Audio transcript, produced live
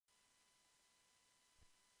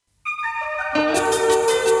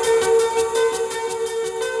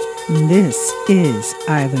This is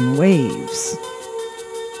Island Waves,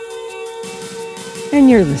 and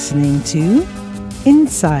you're listening to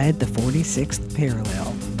Inside the 46th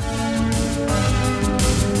Parallel.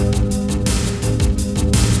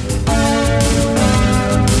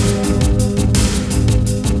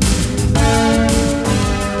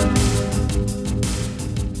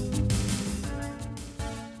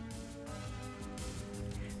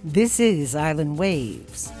 This is Island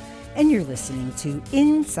Waves, and you're listening to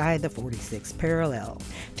Inside the 46th Parallel.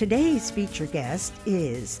 Today's featured guest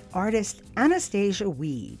is artist Anastasia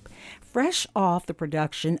Wiebe, fresh off the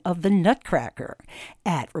production of the Nutcracker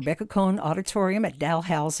at Rebecca Cohn Auditorium at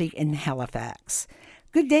Dalhousie in Halifax.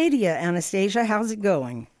 Good day to you, Anastasia. How's it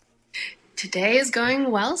going? Today is going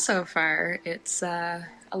well so far. It's a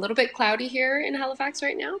little bit cloudy here in Halifax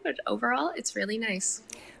right now, but overall it's really nice.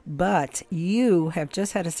 But you have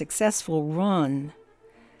just had a successful run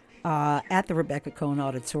at the Rebecca Cohn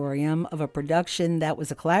Auditorium of a production that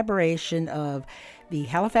was a collaboration of the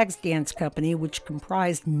Halifax Dance Company, which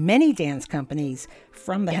comprised many dance companies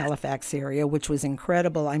from the Halifax area, which was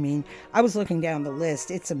incredible. I mean, I was looking down the list.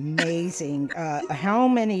 It's amazing how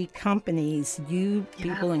many companies you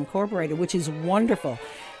people incorporated, which is wonderful.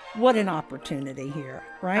 What an opportunity here,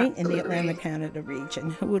 right? Absolutely. In the Atlantic Canada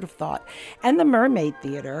region. Who would have thought? And the Mermaid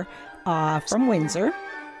Theater from Windsor.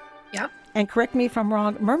 Yep. And correct me if I'm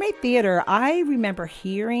wrong, Mermaid Theater, I remember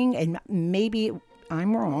hearing, and maybe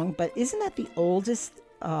I'm wrong, but isn't that the oldest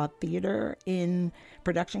theater in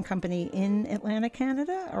production company in Atlantic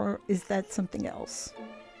Canada? Or is that something else?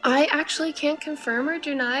 I actually can't confirm or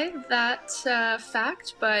deny that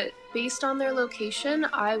fact, but based on their location,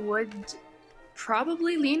 I would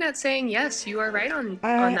probably lean at saying yes, you are right on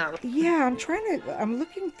that one. Yeah, I'm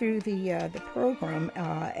looking through the program,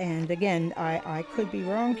 and again, I could be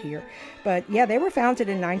wrong here, but yeah, they were founded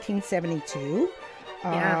in 1972.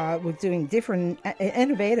 With doing different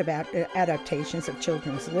innovative adaptations of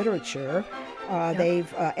children's literature.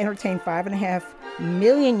 They've entertained 5.5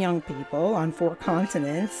 million young people on 4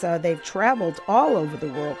 continents. They've traveled all over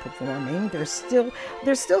the world performing. They're still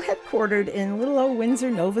headquartered in little old Windsor,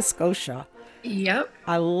 Nova Scotia. Yep.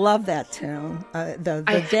 I love that town.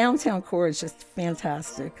 The downtown core is just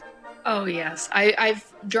fantastic. Oh, yes.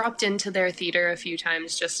 I've dropped into their theater a few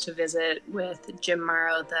times just to visit with Jim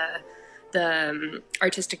Morrow, the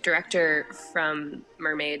artistic director from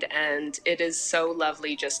Mermaid, and it is so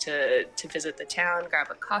lovely just to visit the town,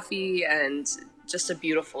 grab a coffee, and just a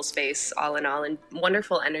beautiful space all in all, and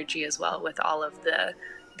wonderful energy as well with all of the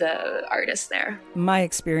artists there. My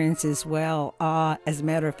experience as well. As a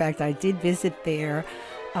matter of fact, I did visit there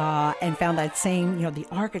and found that same, the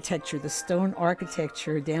architecture, the stone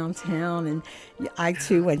architecture downtown. And I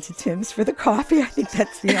too went to Tim's for the coffee. I think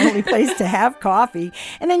that's the only place to have coffee.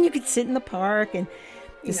 And then you could sit in the park. And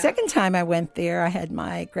the second time I went there, I had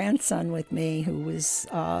my grandson with me, who was,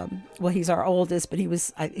 he's our oldest, but he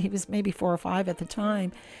was maybe 4 or 5 at the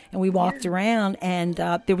time. And we walked around, and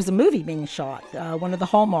there was a movie being shot, one of the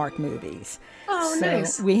Hallmark movies. Oh, so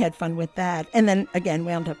nice. We had fun with that. And then, again,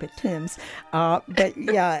 wound up at Tim's. But,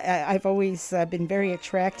 yeah, I've always been very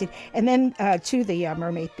attracted. And then to the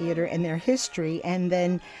Mermaid Theater and their history. And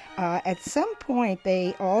then at some point,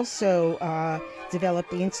 they also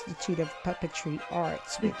developed the Institute of Puppetry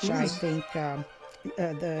Arts, which I think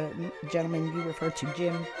the gentleman you referred to,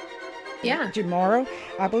 Jim Morrow,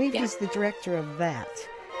 I believe he's the director of that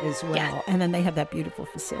as well. Yeah. And then they have that beautiful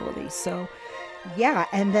facility. So, yeah.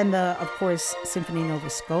 And then, of course, Symphony Nova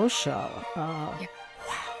Scotia. Wow.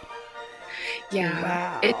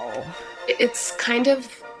 Yeah. Wow. It's kind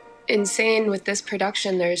of insane with this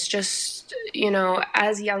production. There's just,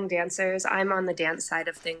 as young dancers, I'm on the dance side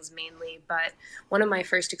of things mainly, but one of my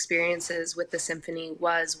first experiences with the symphony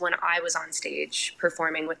was when I was on stage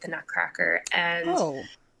performing with the Nutcracker. And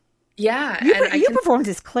yeah. You performed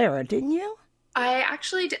as Clara, didn't you? I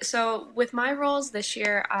actually did. So with my roles this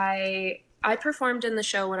year, I performed in the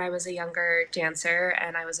show when I was a younger dancer,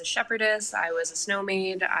 and I was a shepherdess, I was a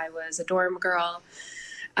snowmaid, I was a dorm girl.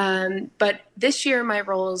 But this year my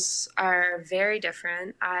roles are very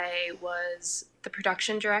different. I was the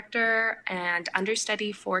production director and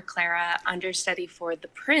understudy for Clara, understudy for the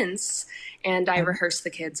Prince, and I rehearsed the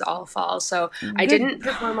kids all fall. So I didn't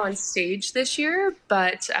perform on stage this year,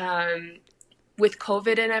 but with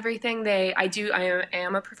COVID and everything, I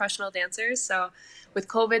am a professional dancer, so with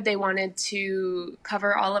COVID, they wanted to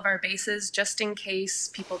cover all of our bases just in case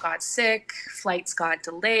people got sick, flights got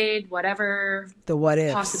delayed, whatever the what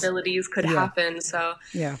ifs possibilities could happen. So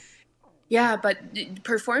but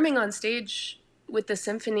performing on stage with the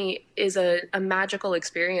symphony is a magical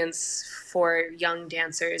experience for young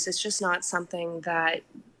dancers. It's just not something that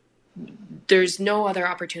there's no other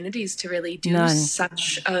opportunities to really do None.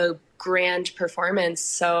 such a grand performance.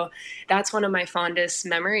 So that's one of my fondest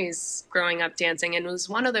memories growing up dancing, and was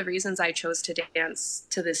one of the reasons I chose to dance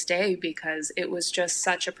to this day, because it was just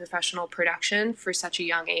such a professional production for such a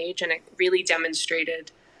young age, and it really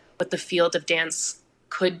demonstrated what the field of dance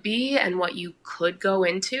could be and what you could go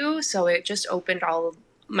into. So it just opened all of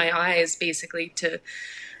my eyes basically to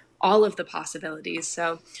all of the possibilities.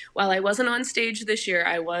 So while I wasn't on stage this year,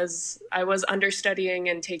 I was understudying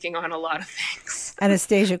and taking on a lot of things.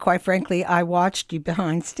 Anastasia, quite frankly, I watched you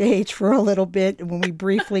behind stage for a little bit when we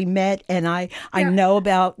briefly met, and I Yeah. know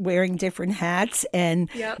about wearing different hats, and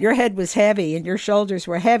Yeah. your head was heavy and your shoulders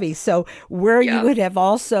were heavy. So where you Yeah. would have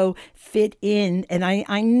also fit in, and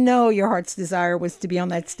I know your heart's desire was to be on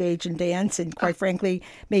that stage and dance, and quite frankly,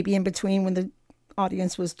 maybe in between when the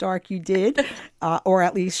audience was dark, you did, or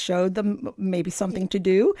at least showed them maybe something to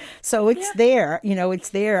do. So it's Yeah. there, it's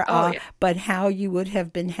there. Oh yeah. But how you would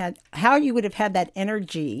have had that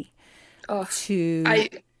energy Oh, to I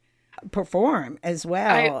perform as I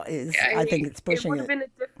well is, I I think it's it pushing would have it.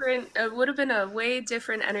 been it would have been a way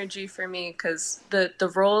different energy for me, because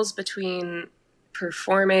the roles between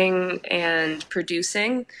performing and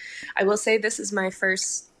producing, I will say this is my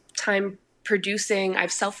first time producing.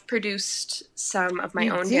 I've self-produced some of my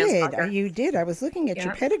You own dance did, projects. you did. I was looking at your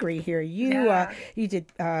Yeah. pedigree here. Yeah. You did.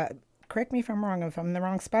 Correct me if I'm wrong, if I'm in the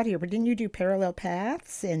wrong spot here, but didn't you do parallel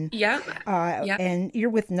paths Yeah. Yeah. and you're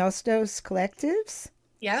with Nostos Collectives?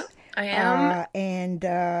 Yeah. I am. And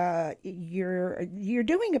you're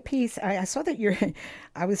doing a piece. I saw that you're.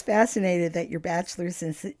 I was fascinated that your bachelor's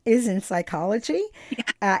is in psychology,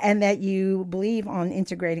 and that you believe on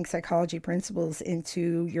integrating psychology principles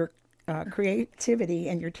into your creativity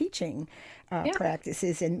and your teaching Yeah.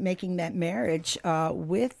 practices, and making that marriage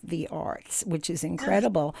with the arts, which is Yeah.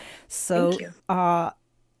 incredible. Thank So you.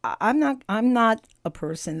 I'm not a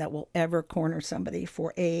person that will ever corner somebody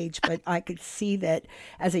for age, but I could see that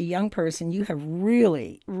as a young person, you have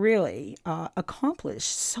really, really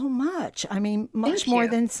accomplished so much. I mean, much Thank more you.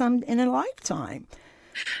 than some in a lifetime.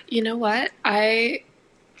 You know what? I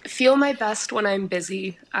feel my best when I'm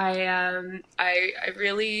busy. I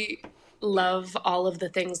really love all of the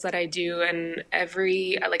things that I do, and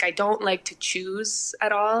I don't like to choose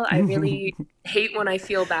at all. I really hate when I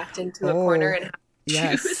feel backed into a corner Oh, and have to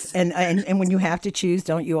yes. choose. And when you have to choose,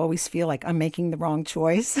 don't you always feel like I'm making the wrong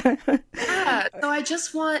choice? Yeah, so I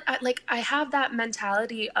just want I have that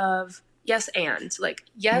mentality of yes and, like,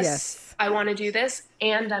 yes, Yes. I want to do this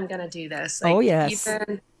and I'm gonna do this. Oh, Like, yes.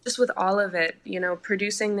 even just with all of it,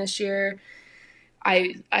 producing this year,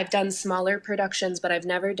 I've done smaller productions, but I've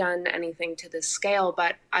never done anything to this scale.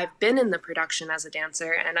 But I've been in the production as a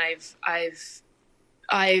dancer, and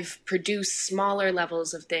I've produced smaller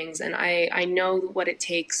levels of things, and I know what it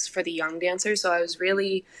takes for the young dancers. So I was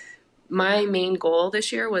really my main goal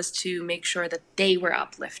this year was to make sure that they were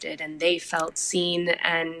uplifted and they felt seen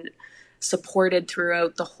and supported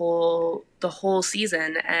throughout the whole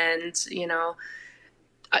season. And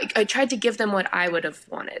I tried to give them what I would have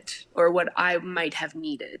wanted, or what I might have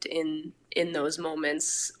needed in those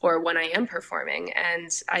moments, or when I am performing. And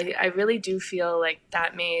I really do feel like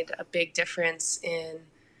that made a big difference in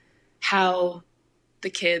how the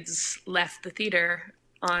kids left the theater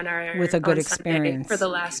on With a our good on Sunday for the experience.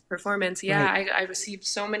 last performance. Yeah, Right. I received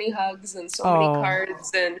so many hugs and so many Oh,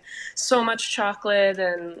 cards and so much chocolate,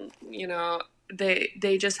 and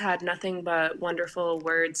they just had nothing but wonderful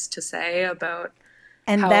words to say about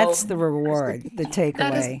and how that's the reward, the that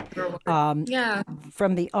is takeaway. the reward. Yeah.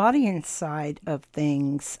 From the audience side of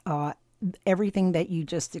things, everything that you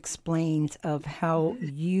just explained of how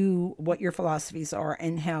what your philosophies are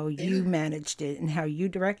and how you managed it and how you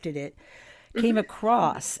directed it came Hmm.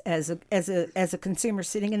 across as a consumer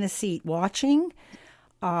sitting in the seat watching.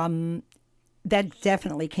 That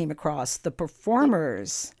definitely came across. The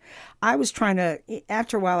performers, I was trying to,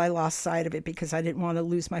 after a while, I lost sight of it because I didn't want to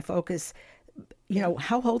lose my focus. Yeah.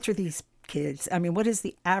 How old are these kids? I mean, what is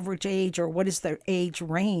the average age or what is their age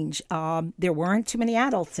range? There weren't too many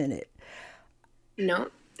adults in it. No,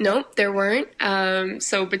 no, there weren't.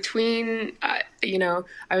 So between, I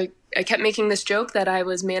kept making this joke that I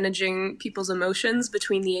was managing people's emotions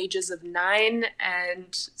between the ages of 9 and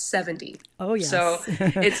 70. Oh, So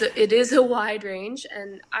yes. it is a wide range,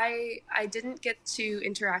 and I didn't get to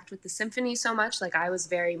interact with the symphony so much. Like, I was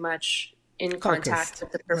very much in contact Focused.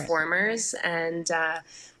 with the Right. performers and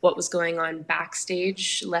what was going on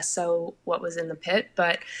backstage, less so what was in the pit.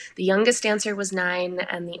 But the youngest dancer was 9,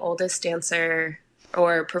 and the oldest dancer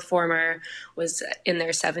or performer was in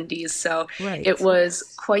their 70s. So it Right. was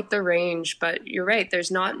quite the range. But you're right,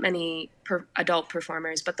 there's not many adult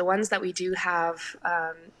performers, but the ones that we do have,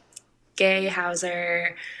 Gay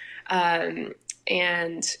Hauser, um,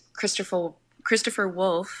 and Christopher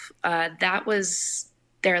Wolf, that was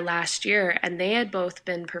their last year, and they had both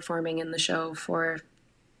been performing in the show for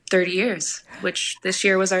 30 years, which this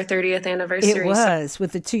year was our 30th It anniversary. So was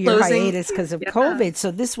with the 2 year closing, hiatus because of yeah, COVID.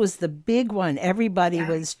 So this was the big one. Everybody yeah,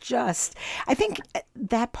 was just, I think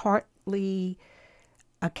that partly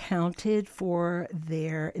accounted for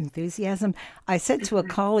their enthusiasm. I said to a mhm,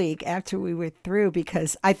 colleague after we were through,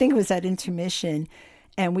 because I think it was at intermission,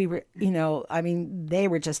 and we were, I mean, they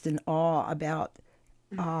were just in awe about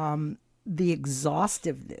the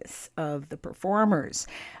exhaustiveness of the performers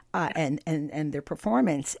yeah, and their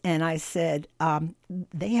performance. And I said,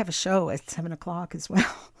 they have a show at 7 o'clock as well.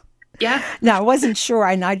 yeah, Now, I wasn't sure,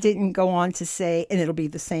 and I didn't go on to say, and it'll be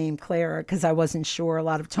the same, Clara, because I wasn't sure. A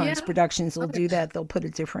lot of times yeah, productions will of do course. that. They'll put a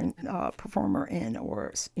different performer in,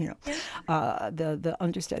 or, Yeah, the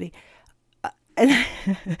understudy. And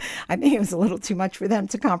I think it was a little too much for them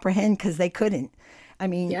to comprehend because they couldn't. I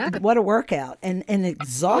mean, yeah, what a workout and oh yeah,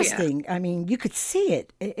 exhausting. I mean, you could see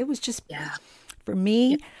it. It was just, yeah, for yeah,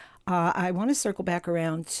 me, I want to circle back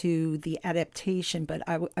around to the adaptation, but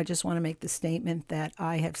I just want to make the statement that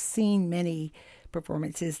I have seen many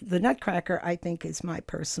performances. The Nutcracker, I think, is my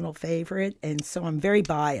personal favorite, and so I'm very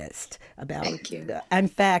biased about. thank you. In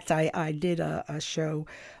fact, I did a show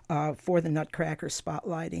for the Nutcracker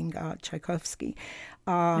spotlighting Tchaikovsky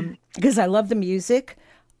because I love the music.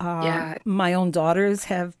 Yeah, My own daughters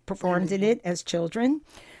have performed in mhm, it as children.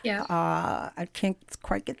 yeah, I can't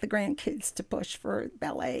quite get the grandkids to push for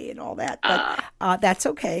ballet and all that, but uh, that's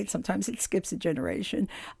okay. Sometimes it skips a generation.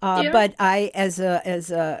 yeah, But I, as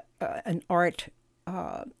a an art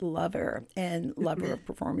lover and lover mhm, of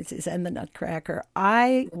performances and the Nutcracker,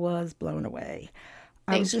 I was blown away.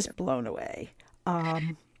 I was thank you. just blown away.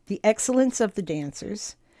 The excellence of the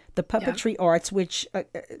dancers, the Yeah. puppetry arts, which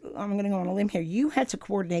I'm going to go on a limb here. You had to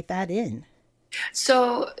coordinate that in.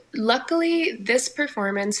 So luckily, this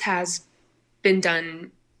performance has been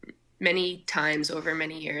done many times over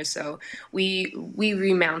many years. So we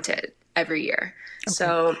remount it every year. Okay.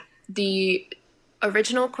 So the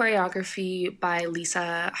original choreography by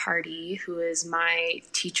Lisa Hardy, who is my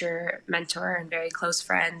teacher, mentor, and very close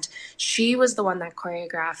friend, she was the one that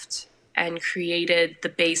choreographed and created the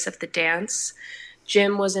base of the dance.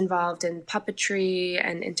 Jim was involved in puppetry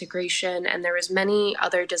and integration, and there was many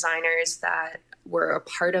other designers that were a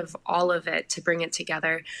part of all of it to bring it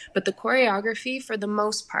together. But the choreography, for the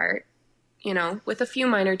most part, with a few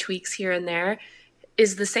minor tweaks here and there,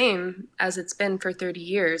 is the same as it's been for 30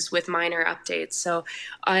 years with minor updates. So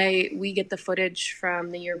we get the footage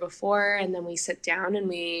from the year before, and then we sit down and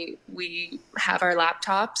we have our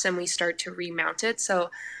laptops and we start to remount it. So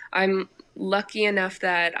I'm lucky enough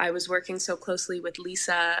that I was working so closely with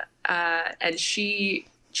Lisa, and she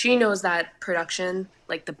knows that production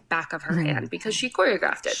like the back of her hand because she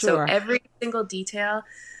choreographed it. So Sure. every single detail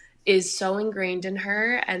is so ingrained in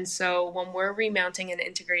her. And so when we're remounting and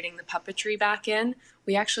integrating the puppetry back in,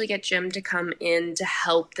 we actually get Jim to come in to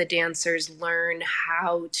help the dancers learn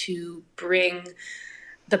how to bring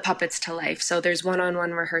the puppets to life. So there's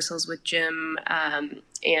one-on-one rehearsals with Jim,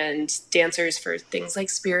 and dancers for things like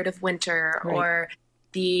Spirit of Winter Right. or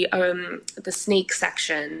the snake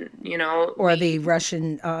section. Or the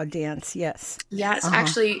Russian dance, yes. Yes, Uh huh.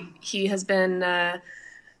 actually he has been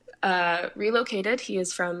relocated. He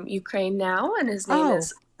is from Ukraine now, and his name Oh,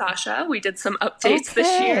 is Sasha. We did some updates this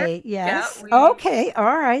year. okay. Yeah, Yes. we. Okay.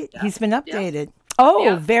 All right. Yeah, He's been yeah, updated. Oh,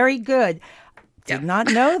 yeah, very good. yeah. Did not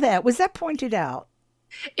know that. Was that pointed out?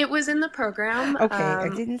 It was in the program. Okay, I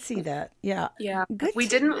didn't see that. Yeah. Yeah, Good. we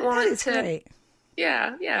didn't That want is to. great.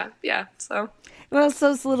 Yeah, yeah, yeah. So, Well, it's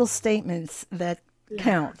those little statements that yeah,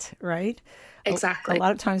 count, right? A exactly.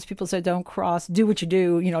 lot of times people say, don't do what you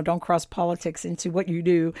do, don't cross politics into what you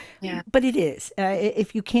do. Yeah, But it is.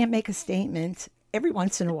 If you can't make a statement every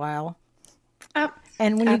once in a while, oh,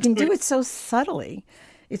 and when you can do absolutely. it so subtly,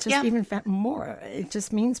 it's just Yeah, even more. It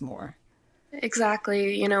just means more.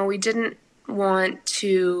 exactly. We didn't want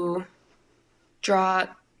to draw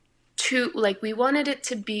too like we wanted it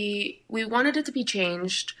to be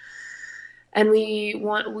changed. And we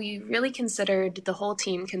really considered, the whole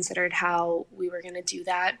team considered how we were going to do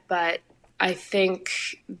that, but I think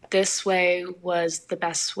this way was the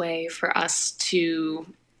best way for us to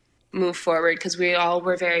move forward because we all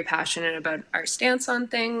were very passionate about our stance on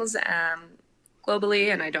things.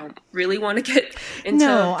 globally, and I don't really want to get into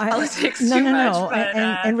No, politics no, too no, much, no, but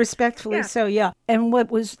and respectfully yeah, so, yeah. And what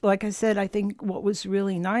was, like I said, I think what was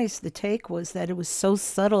really nice, the take was that it was so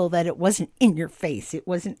subtle that it wasn't in your face, it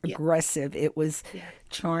wasn't yeah, aggressive, it was yeah,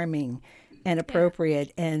 charming and yeah.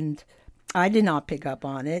 appropriate. And I did not pick up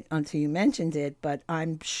on it until you mentioned it, but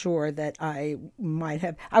I'm sure that I might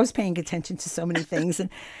have. I was paying attention to so many things, and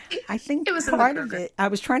I think It was in the part of program. it, I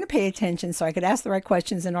was trying to pay attention so I could ask the right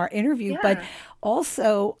questions in our interview. But Yeah.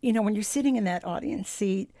 also, when you're sitting in that audience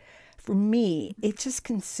seat, for me, it just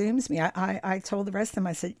consumes me. I told the rest of them,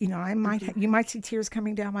 I said, Mhm. you might see tears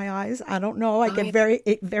coming down my eyes. I don't know. I Oh get yeah. very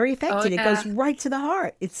Oh affected. It yeah. goes right to the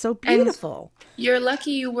heart. It's so And beautiful. you're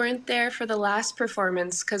lucky you weren't there for the last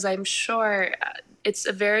performance because I'm sure it's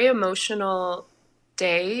a very emotional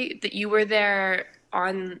day that you were there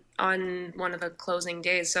on one of the closing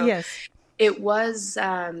days. So Yes. it was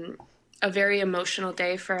a very emotional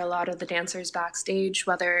day for a lot of the dancers backstage,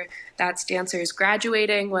 whether that's dancers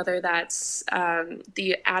graduating, whether that's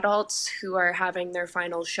the adults who are having their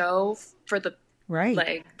final show for the Right.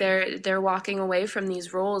 like they're walking away from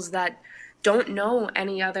these roles that don't know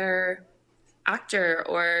any other actor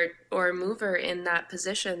or mover in that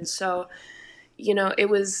position. So, it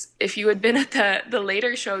was if you had been at the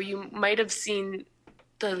later show, you might have seen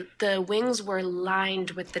the wings were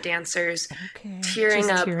lined with the dancers Okay. tearing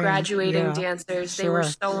Just up, tearing. graduating Yeah. dancers. They were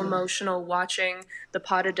Sure. so emotional watching the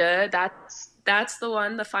pas de deux. That's the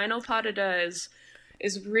one. The final pas de deux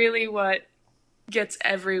is really what gets Oh,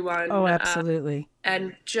 everyone. absolutely.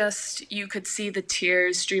 And just you could see the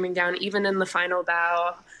tears streaming down, even in the final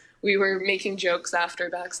bow. We were making jokes after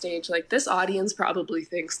backstage, like this audience probably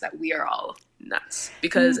thinks that we are all nuts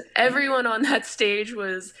because everyone on that stage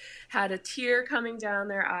had a tear coming down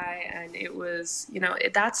their eye, and it was,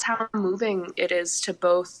 that's how moving it is to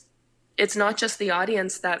both. It's not just the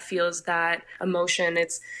audience that feels that emotion,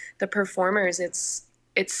 it's the performers. It's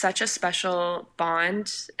such a special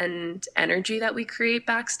bond and energy that we create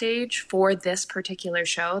backstage for this particular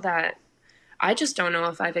show that I just don't know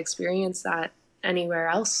if I've experienced that anywhere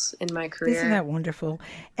else in my Isn't career. that wonderful?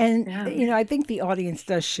 And, Yeah. I think the audience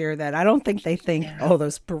does share that. I don't think they think, Yeah. oh,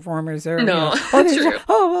 those performers are, No, oh, true.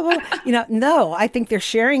 oh, blah, blah. No, I think they're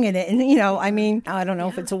sharing in it. And, I mean, I don't know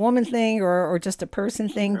if Yeah. it's a woman thing or just a person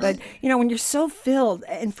thing, but, No. when you're so filled,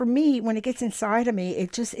 and for me, when it gets inside of me,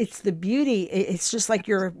 it's the beauty. It's just like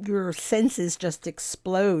your senses just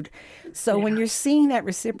explode. So when Yeah. you're seeing that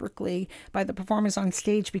reciprocally by the performers on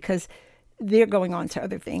stage, because they're going on to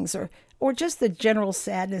other things, or just the general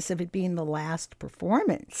sadness of it being the last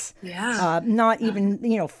performance, Yeah. not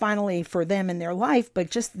even finally for them in their life,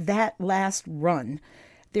 but just that last run.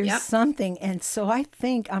 There's Yep. something. And so I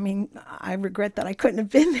think, I mean, I regret that I couldn't have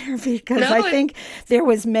been there, because No, I think there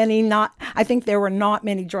were not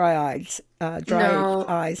many dry no,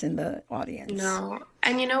 eyes in the audience. no.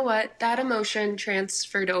 And you know what? That emotion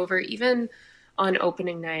transferred over even on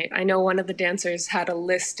opening night. I know one of the dancers had a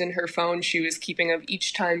list in her phone she was keeping of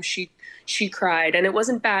each time she cried, and it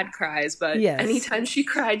wasn't bad cries, but Yes. anytime she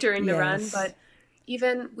cried during the run. Yes. But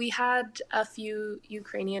even we had a few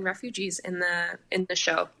Ukrainian refugees in the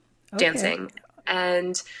show Okay. dancing,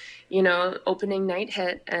 and opening night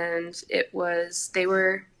hit, and they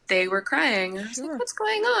were crying. I was like, Sure. "What's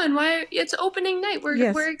going on? Why? It's opening night. We're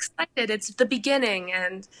Yes. excited. It's the beginning."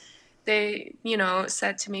 And they,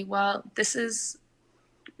 said to me, "Well, this is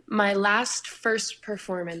my last first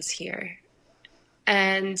performance here."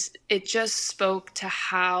 And it just spoke to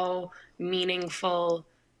how meaningful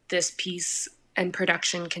this piece and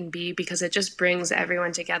production can be, because it just brings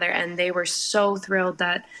everyone together. And they were so thrilled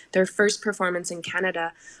that their first performance in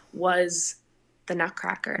Canada was the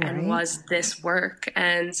Nutcracker and Right. was this work.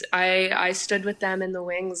 And I stood with them in the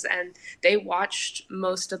wings, and they watched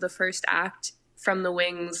most of the first act from the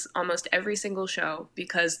wings almost every single show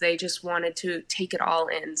because they just wanted to take it all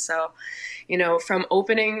in. So, from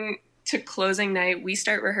opening to closing night, we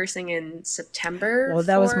start rehearsing in September Well,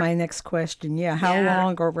 that was for, my next question. Yeah, how yeah.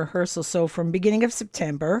 long are rehearsals? So from beginning of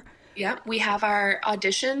September. Yeah, we have our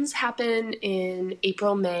auditions happen in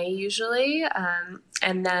April, May usually.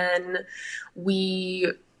 And then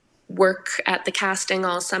we work at the casting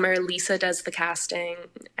all summer. Lisa does the casting,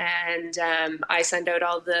 and I send out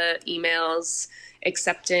all the emails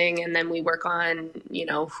accepting, and then we work on,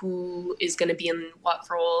 who is going to be in what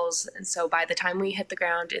roles. And so by the time we hit the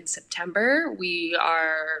ground in September, we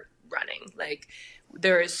are running. Like,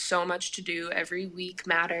 there is so much to do. Every week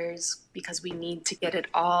matters because we need to get it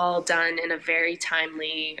all done in a very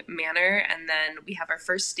timely manner. And then we have our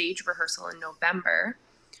first stage rehearsal in November.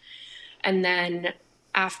 And then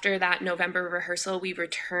after that November rehearsal, we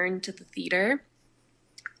return to the theater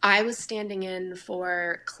I was standing in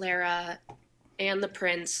for Clara and the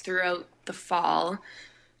prince throughout the fall.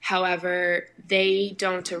 However, they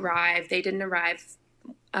don't arrive. They didn't arrive.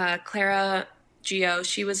 Clara Gio,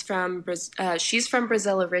 she's from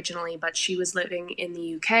Brazil originally, but she was living in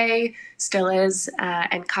the UK, still is,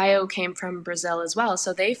 and Caio came from Brazil as well.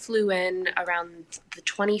 So they flew in around the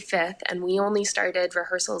 25th, and we only started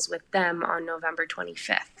rehearsals with them on November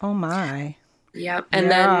 25th. Oh my. Yep. And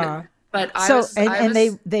then, Yeah. but So I and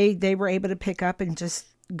was, they were able to pick up and just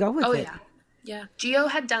go oh with it. yeah, yeah. Gio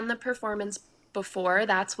had done the performance before.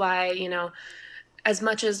 That's why, as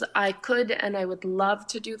much as I could and I would love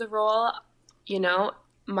to do the role, you know,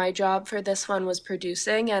 my job for this one was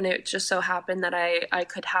producing, and it just so happened that I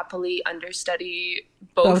could happily understudy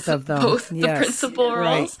Both both of them. both the Yes. principal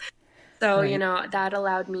Right. roles. So, Right. that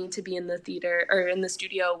allowed me to be in the theater or in the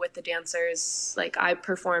studio with the dancers. Like I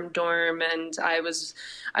performed Dorm and I was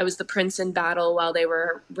the prince in battle while they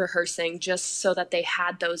were rehearsing, just so that they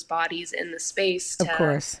had those bodies in the space Of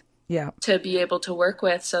course. Yeah. to be able to work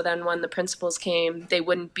with. So then when the principals came, they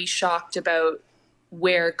wouldn't be shocked about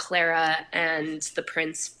where Clara and the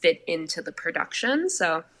prince fit into the production.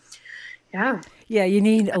 So yeah, Yeah, you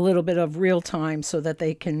need a little bit of real time so that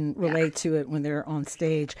they can yeah, relate to it when they're on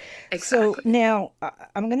stage. So exactly. now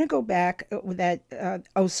I'm going to go back with that.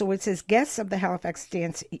 So it says guests of the Halifax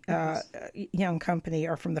Dance Young Company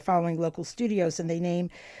are from the following local studios, and they name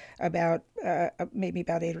about maybe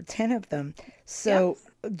about 8 or 10 of them. Yep. So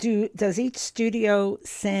does each studio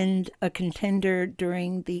send a contender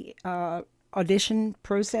during the audition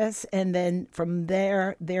process, and then from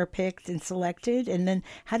there they're picked and selected, and then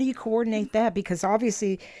how do you coordinate that, because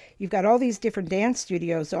obviously you've got all these different dance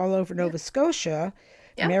studios all over Yeah. Nova Scotia,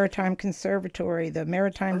 the Yep. Maritime Conservatory, the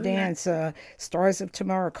Maritime Oh yeah. Dance, Stars of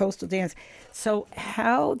Tomorrow, Coastal Dance. So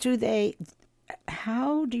how do you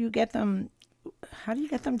get them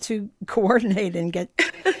to coordinate and get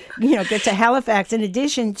to Halifax, in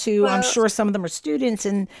addition to, I'm Well, sure some of them are students,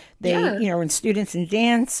 and they, yeah. and students in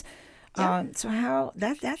dance. Yep. So how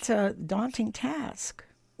that's a daunting task.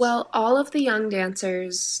 Well, all of the young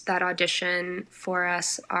dancers that audition for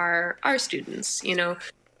us are our students.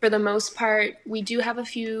 For the most part, we do have a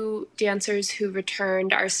few dancers who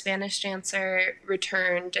returned. Our Spanish dancer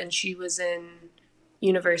returned, and she was in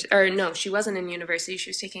university, or no, she wasn't in university. She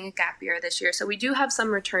was taking a gap year this year. So we do have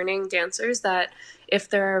some returning dancers that, if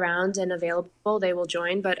they're around and available, they will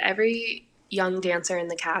join. But every young dancer in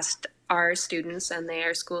the cast are students, and they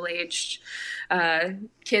are school-aged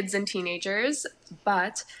kids and teenagers.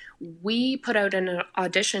 But we put out an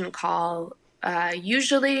audition call.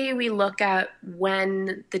 Usually we look at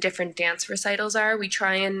when the different dance recitals are. We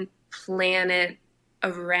try and plan it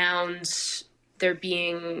around there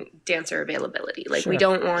being dancer availability. Like we Sure.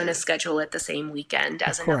 don't want to schedule it the same weekend Of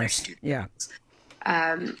as another course. student Yeah.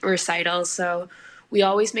 recital. So we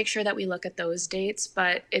always make sure that we look at those dates,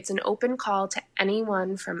 but it's an open call to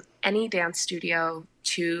anyone from any dance studio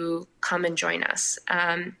to come and join us.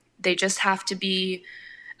 They just have to be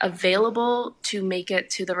available to make it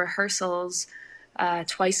to the rehearsals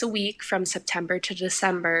twice a week from September to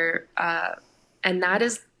December, and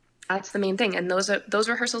that's the main thing. And those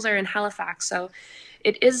rehearsals are in Halifax, so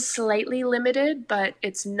it is slightly limited, but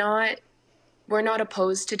it's not. We're not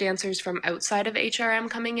opposed to dancers from outside of HRM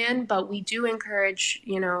coming in, but we do encourage,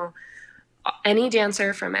 any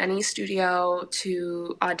dancer from any studio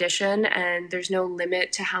to audition, and there's no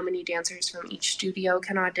limit to how many dancers from each studio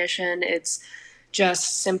can audition. It's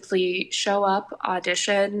just simply show up,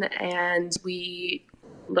 audition, and we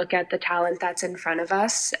look at the talent that's in front of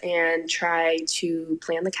us and try to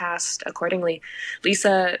plan the cast accordingly.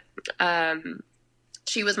 Lisa,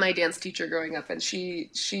 she was my dance teacher growing up, and she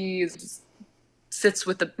sits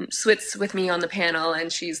with me on the panel,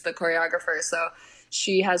 and she's the choreographer. So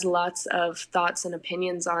she has lots of thoughts and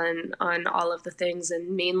opinions on all of the things,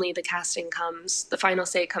 and mainly the final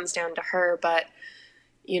say comes down to her. But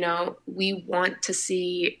we want to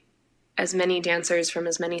see as many dancers from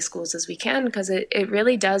as many schools as we can, because it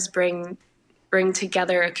really does bring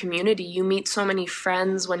together a community. You meet so many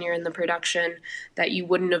friends when you're in the production that you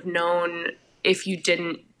wouldn't have known if you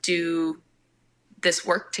didn't do this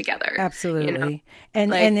work together. Absolutely.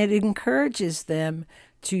 And Like, it encourages them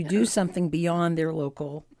to do something beyond their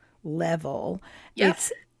local level. yeah,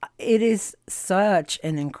 It's it is such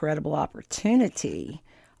an incredible opportunity.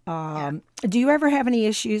 yeah. Do you ever have any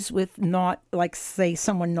issues with, not, like, say,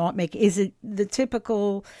 someone not making? Is it the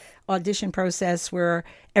typical audition process where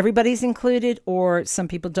everybody's included, or some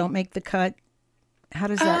people don't make the cut? How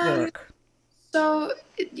does that Um, work? so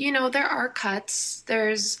there are cuts.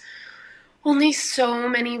 There's Only so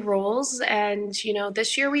many roles, and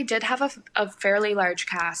this year we did have a fairly large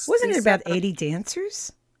cast. Wasn't it Lisa, about 80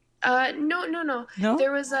 dancers? no, no, no. No?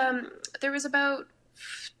 There was about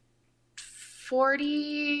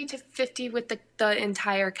 40 to 50 with the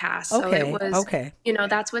entire cast. So it Okay, was, okay.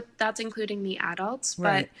 that's including the adults, but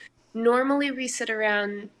Right. normally we sit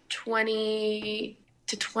around 20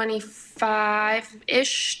 to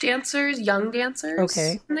 25-ish dancers, young dancers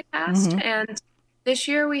Okay. in the cast. Mm-hmm. And this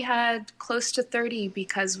year we had close to 30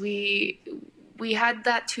 because we had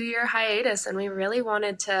that 2-year hiatus, and we really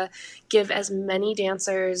wanted to give as many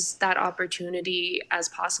dancers that opportunity as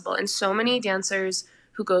possible. And so many dancers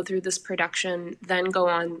who go through this production then go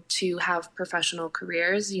on to have professional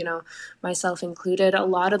careers, myself included. A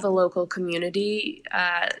lot of the local community,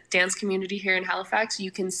 dance community here in Halifax,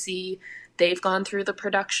 you can see they've gone through the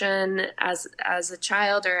production as a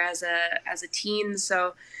child or as a teen.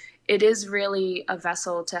 So it is really a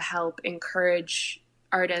vessel to help encourage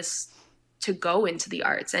artists to go into the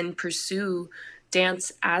arts and pursue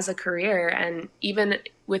dance as a career. And even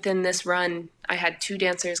within this run, I had two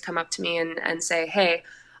dancers come up to me and say, "Hey,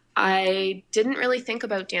 I didn't really think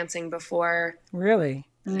about dancing before. Really?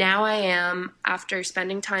 Now I am. After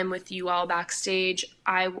spending time with you all backstage,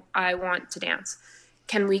 I want to dance.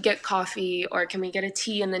 Can we get coffee or can we get a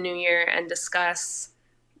tea in the new year and discuss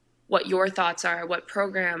what your thoughts are, what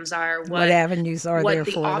programs are, What avenues are what there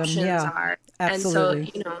the for them? options Yeah, are?" And so,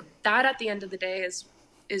 absolutely. that at the end of the day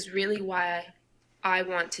is really why I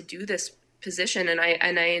want to do this position, and I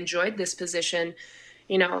enjoyed this position.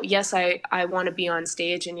 Yes, I want to be on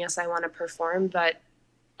stage, and yes, I want to perform, but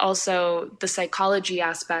also the psychology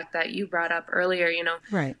aspect that you brought up earlier,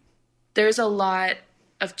 Right. there's a lot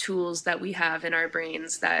of tools that we have in our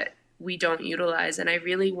brains that we don't utilize, and I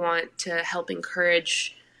really want to help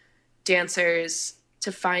encourage dancers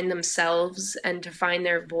to find themselves and to find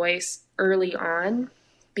their voice early on,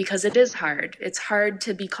 because it is hard. It's hard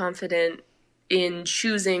to be confident in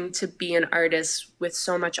choosing to be an artist with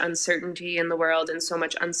so much uncertainty in the world and so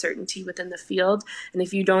much uncertainty within the field. And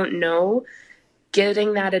if you don't know,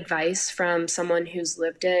 getting that advice from someone who's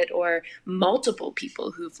lived it or multiple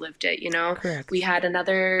people who've lived it. We Correct. had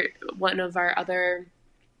another one of our other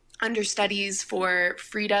understudies for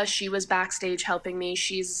Frida. She was backstage helping me.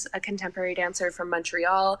 She's a contemporary dancer from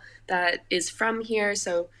Montreal that is from here,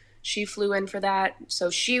 so she flew in for that.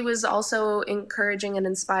 So she was also encouraging and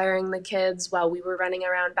inspiring the kids while we were running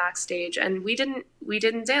around backstage. And we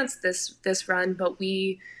didn't dance this run, but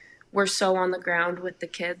we were so on the ground with the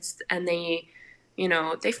kids, and they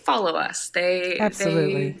follow us. They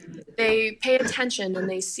Absolutely. they pay attention and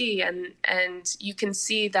they see, and you can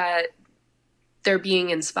see that they're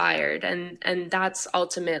being inspired, and that's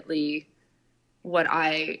ultimately what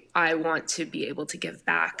I want to be able to give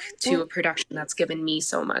back to Well, a production that's given me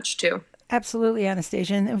so much too. absolutely,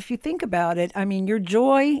 Anastasia. And if you think about it, I mean, your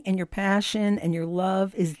joy and your passion and your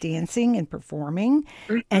love is dancing and performing.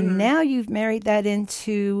 And Mm-hmm. now you've married that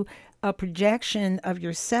into a projection of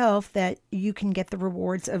yourself that you can get the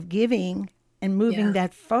rewards of giving and moving Yeah,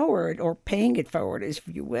 that forward or paying it forward, if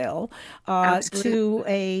you will, absolutely. to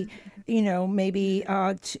a, maybe,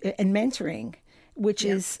 and mentoring, which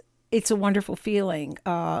Yep, is it's a wonderful feeling.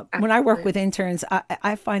 When I work absolutely. with interns,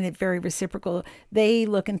 I find it very reciprocal. They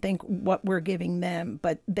look and think what we're giving them,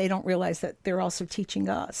 but they don't realize that they're also teaching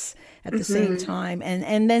us at the same Mm-hmm. time.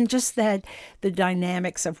 And then just that the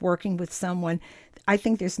dynamics of working with someone. I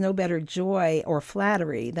think there's no better joy or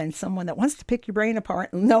flattery than someone that wants to pick your brain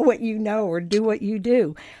apart and know what you know or do what you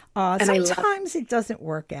do. And I love. Sometimes it doesn't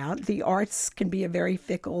work out. The arts can be a very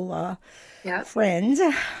fickle Yep. friend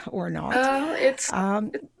or not. It's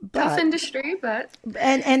Um, tough but industry, but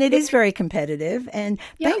and it is very competitive. And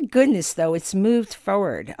yeah, thank goodness, though, it's moved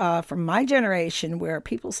forward from my generation, where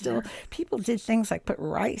yeah. people did things like put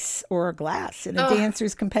rice or a glass Oh, in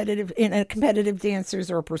a competitive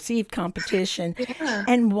dancers or a perceived competition. yeah.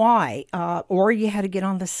 And why? Or you had to get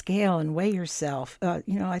on the scale and weigh yourself.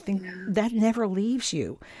 I think Yeah. that never leaves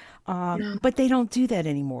you. No, But they don't do that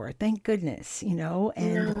anymore, thank goodness. And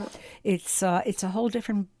no. it's a whole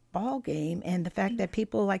different ball game. And the fact that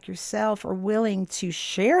people like yourself are willing to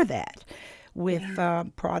share that with Yeah.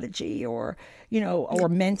 prodigy or or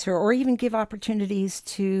mentor or even give opportunities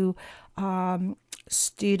to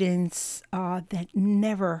students that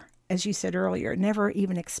never, as you said earlier, never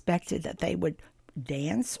even expected that they would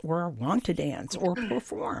dance or want to dance or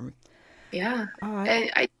perform. Yeah. Uh,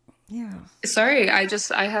 And yeah. sorry,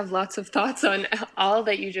 I have lots of thoughts on all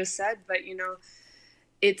that you just said, but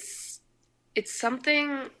it's it's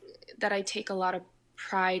something that I take a lot of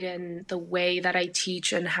pride in, the way that I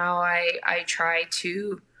teach and how I try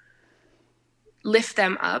to lift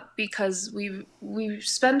them up, because we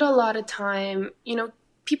spend a lot of time,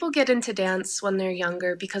 people get into dance when they're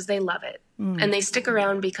younger because they love it, and they stick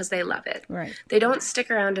around because they love it. Right. They don't stick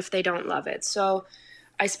around if they don't love it. So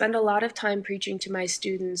I spend a lot of time preaching to my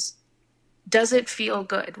students, does it feel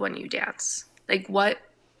good when you dance? Like, what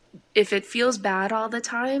if it feels bad all the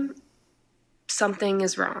time? Something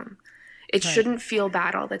is wrong. It Right. shouldn't feel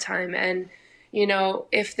bad all the time. And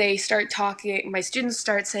if they start talking, my students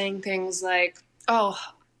start saying things like, oh,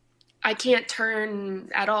 I can't turn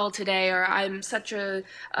at all today, or I'm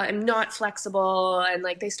not flexible. And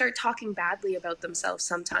like, they start talking badly about themselves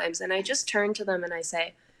sometimes. And I just turn to them and I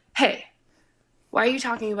say, hey, why are you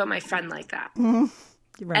talking about my friend like that?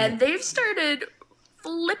 Right. And they've started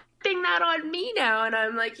flipping that on me now. And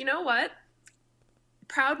I'm like, you know what?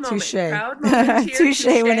 Proud moment. Touche. Proud moment here. Touche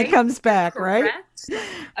when it comes back, Correct.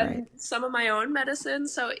 Right. Some of my own medicine.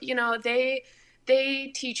 So,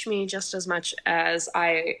 they teach me just as much as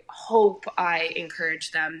I hope I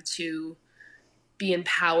encourage them to be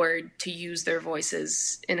empowered to use their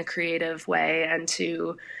voices in a creative way, and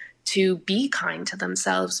to be kind to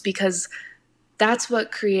themselves, because that's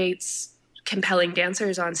what creates compelling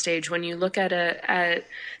dancers on stage. When you look at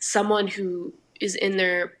someone who is in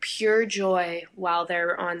their pure joy while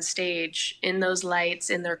they're on stage, in those lights,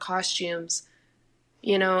 in their costumes,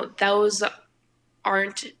 those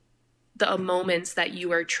aren't the moments that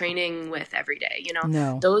you are training with every day.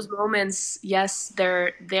 No. Those moments, yes,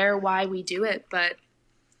 they're why we do it, but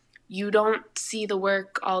you don't see the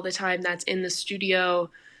work all the time that's in the studio,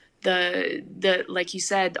 the like you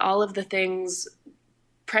said, all of the things,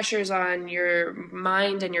 pressures on your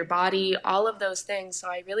mind and your body, all of those things. So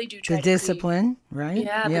I really do try The to discipline, right?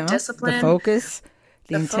 Yeah, the discipline, the focus,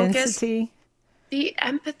 the focus, intensity, the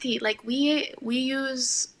empathy. Like, we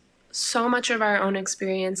use so much of our own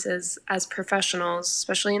experiences as professionals,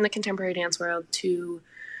 especially in the contemporary dance world, to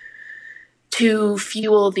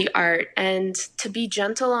fuel the art, and to be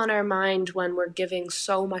gentle on our mind when we're giving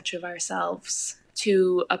so much of ourselves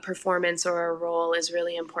to a performance or a role is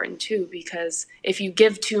really important too, because if you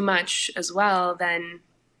give too much as well, then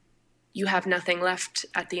you have nothing left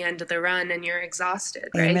at the end of the run and you're exhausted,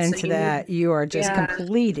 right? Amen to that. You are just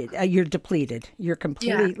completed. You're depleted. You're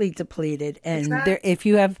completely depleted. And Exactly.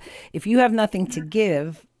 if you have nothing to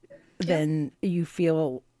give, then you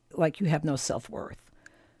feel like you have no self-worth.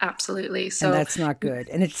 Absolutely. So And that's not good.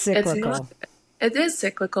 And it's cyclical. It is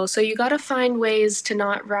cyclical. So you got to find ways to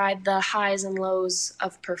not ride the highs and lows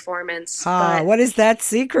of performance. What is that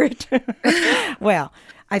secret? Well,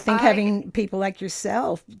 I think having people like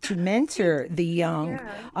yourself to mentor the young,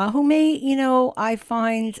 who may, I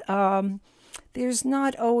find there's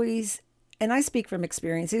not always, and I speak from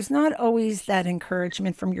experience, there's not always that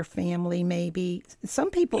encouragement from your family, maybe. Some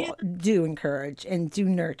people do encourage and do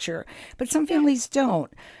nurture, but some families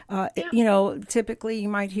don't. Typically you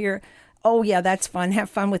might hear, oh yeah, that's fun.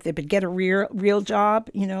 Have fun with it, but get a real job,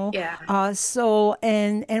 Yeah. So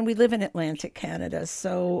and we live in Atlantic Canada,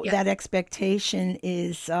 so that expectation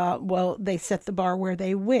is they set the bar where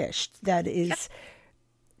they wished. That is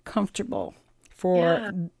comfortable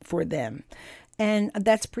for them, and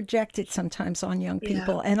that's projected sometimes on young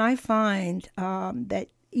people. And I find that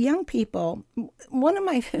young people, one of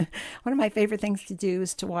my favorite things to do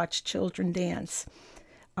is to watch children dance.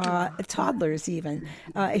 Toddlers even.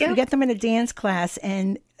 If you get them in a dance class,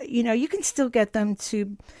 and you can still get them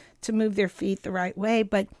to move their feet the right way,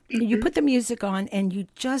 but you put the music on and you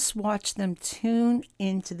just watch them tune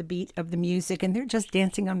into the beat of the music, and they're just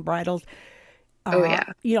dancing unbridled.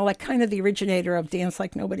 Like kind of the originator of Dance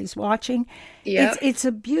Like Nobody's Watching. It's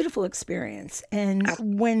a beautiful experience, and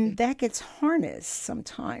when that gets harnessed,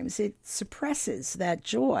 sometimes it suppresses that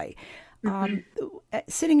joy.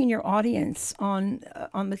 Sitting in your audience on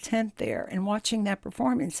the tent there and watching that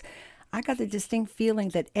performance, I got the distinct feeling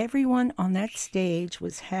that everyone on that stage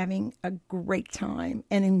was having a great time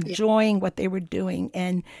and enjoying what they were doing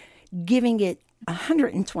and giving it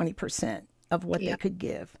 120% of what they could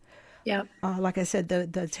give. Yeah. Like I said, the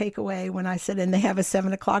takeaway when I said, and they have a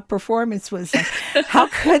 7:00 performance, was like, how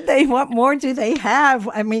could they? What more do they have?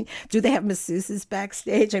 I mean, do they have masseuses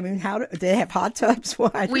backstage? I mean, do they have hot tubs?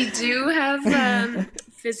 What? We do have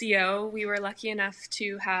physio. We were lucky enough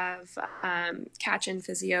to have Catch and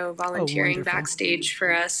Physio volunteering backstage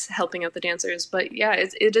for us, helping out the dancers. But yeah,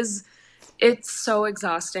 it's so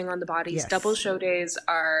exhausting on the bodies. Yes. Double show days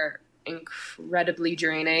are incredibly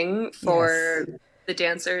draining for the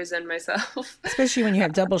dancers and myself. Especially when you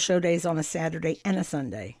have double show days on a Saturday and a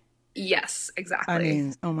Sunday. Yes, exactly. I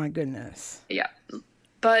mean, oh my goodness. Yeah.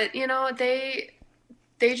 But, they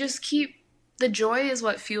just keep the joy is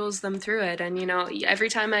what fuels them through it. And, every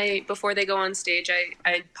time before they go on stage,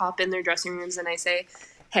 I pop in their dressing rooms and I say,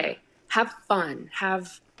 hey, have fun,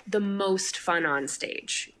 have the most fun on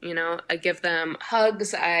stage. I give them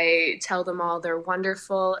hugs. I tell them all they're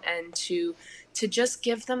wonderful, and to just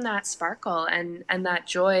give them that sparkle and that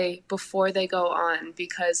joy before they go on,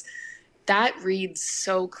 because that reads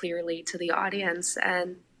so clearly to the audience.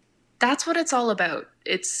 And that's what it's all about.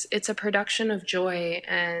 It's a production of joy,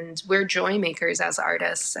 and we're joy makers as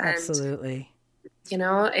artists. And, absolutely.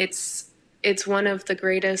 It's one of the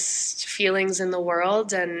greatest feelings in the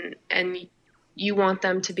world, and you want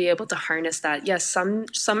them to be able to harness that. Yes, some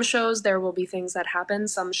shows there will be things that happen.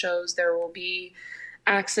 Some shows there will be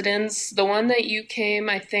accidents. The one that you came,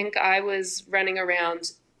 I think I was running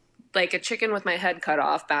around like a chicken with my head cut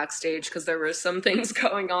off backstage, because there were some things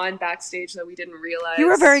going on backstage that we didn't realize. You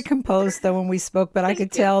were very composed though when we spoke, but I could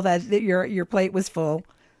tell that your plate was full.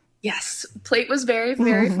 Yes, plate was very,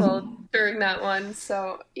 very full during that one.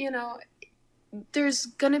 So, there's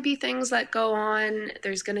going to be things that go on.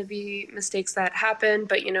 There's going to be mistakes that happen.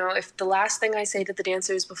 But, if the last thing I say to the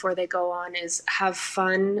dancers before they go on is have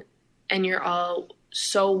fun, and you're all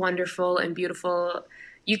so wonderful and beautiful,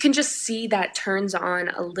 you can just see that turns on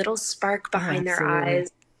a little spark behind their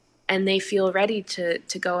eyes, and they feel ready to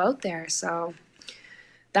go out there. So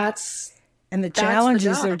and the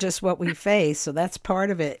challenges are just what we face. So that's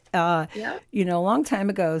part of it. A long time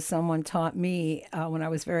ago, someone taught me when I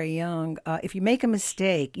was very young, if you make a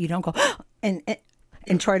mistake, you don't go and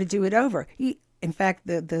try to do it over. In fact,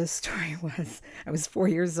 the story was I was 4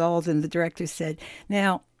 years old, and the director said,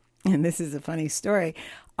 now, and this is a funny story,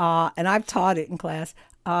 and I've taught it in class,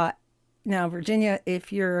 now, Virginia,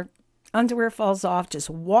 if your underwear falls off, just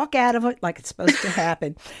walk out of it like it's supposed to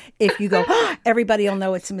happen. If you go, everybody will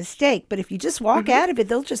know it's a mistake. But if you just walk out of it,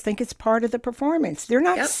 they'll just think it's part of the performance. They're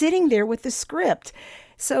not sitting there with the script.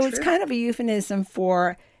 So it's kind of a euphemism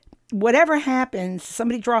for whatever happens,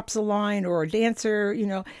 somebody drops a line or a dancer,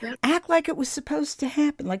 act like it was supposed to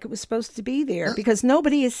happen, like it was supposed to be there, because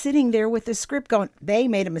nobody is sitting there with the script going, they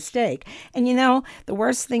made a mistake. And the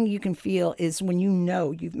worst thing you can feel is when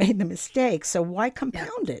you've made the mistake. So why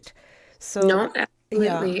compound it? So no,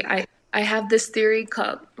 absolutely. Yeah. I have this theory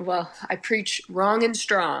called, I preach wrong and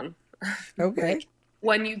strong. Okay. Like,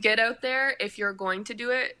 when you get out there, if you're going to do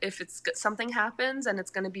it, if something happens and it's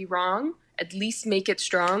going to be wrong, at least make it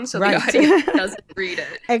strong so the audience doesn't read it.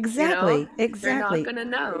 Exactly. They're not going to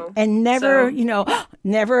know. And never,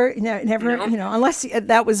 never, unless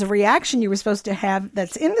that was a reaction you were supposed to have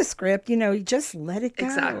that's in the script, you just let it go.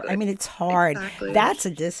 Exactly. I mean, it's hard. Exactly. That's a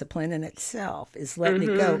discipline in itself, is letting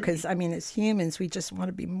it go. Because, as humans, we just want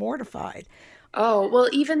to be mortified. Oh, well,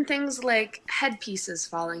 even things like headpieces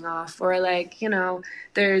falling off, or like,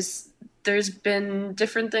 there's been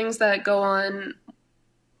different things that go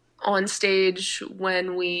on stage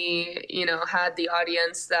when we, had the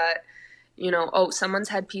audience that, someone's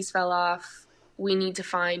headpiece fell off. We need to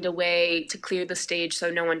find a way to clear the stage so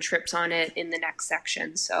no one trips on it in the next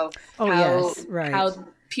section. So how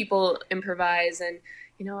people improvise. And,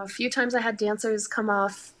 a few times I had dancers come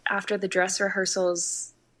off after the dress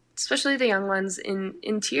rehearsals, especially the young ones,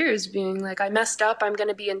 in tears, being like, I messed up, I'm going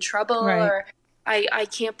to be in trouble, or I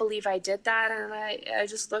can't believe I did that. And I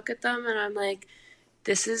just look at them and I'm like,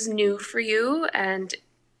 this is new for you, and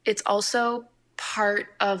it's also part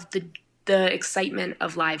of the excitement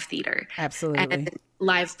of live theater. Absolutely. And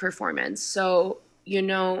live performance. So,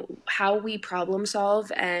 how we problem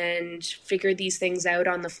solve and figure these things out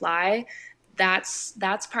on the fly, that's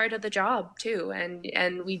part of the job too.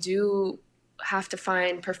 And we do have to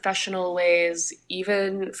find professional ways,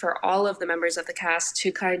 even for all of the members of the cast,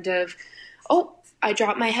 to kind of, I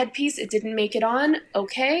dropped my headpiece, it didn't make it on.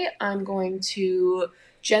 Okay, I'm going to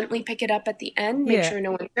gently pick it up at the end, make sure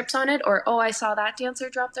no one trips on it. Or, I saw that dancer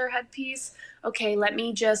drop their headpiece. Okay,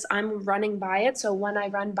 I'm running by it. So when I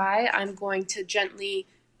run by, I'm going to gently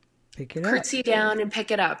pick it curtsy down and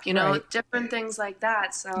pick it up, different things like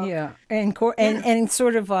that. So and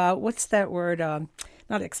sort of, what's that word?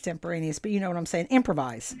 Not extemporaneous, but you know what I'm saying?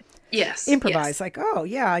 Improvise. Yes. Improvise. Like,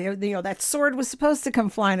 that sword was supposed to come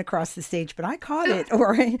flying across the stage, but I caught it.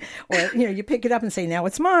 Or you pick it up and say, now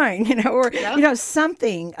it's mine,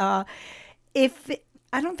 something. If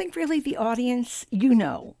I don't think really the audience,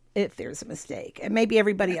 if there's a mistake, and maybe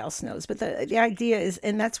everybody else knows, but the idea is,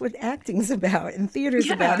 and that's what acting's about and theater's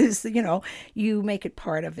about, is, you make it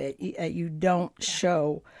part of it. You don't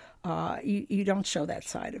show, you don't show that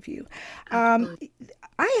side of you.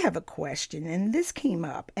 I have a question, and this came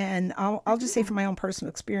up, and I'll just say from my own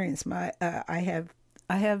personal experience, I have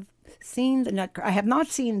I have seen the Nutcracker. I have not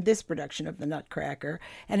seen this production of the Nutcracker.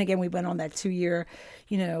 And again, we went on that 2 year,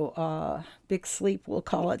 big sleep. We'll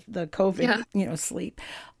call it the COVID, Yeah. sleep.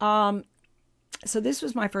 So this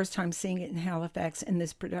was my first time seeing it in Halifax in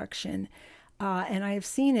this production. And I have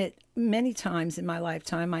seen it many times in my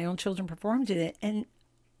lifetime. My own children performed in it. And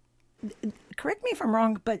correct me if I'm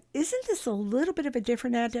wrong, but isn't this a little bit of a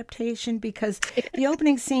different adaptation? Because the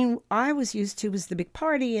opening scene I was used to was the big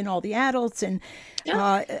party and all the adults, and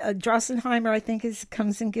Yeah. Drosselheimer, I think,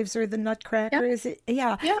 comes and gives her the Yeah. Nutcracker. Is it?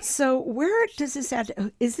 Yeah. Yeah. So where does this add?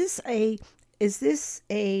 Is this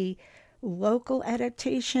a local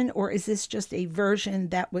adaptation, or is this just a version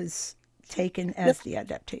that was taken No, as the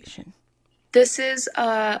adaptation? this is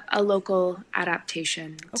a local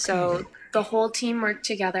adaptation. Okay. So the whole team worked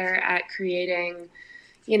together at creating,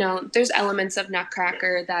 there's elements of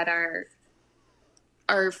Nutcracker that are,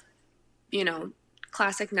 you know,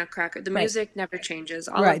 classic Nutcracker. The Right. music never changes,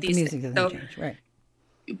 all of Right. The these things. music doesn't So, change. Right.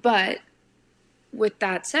 but with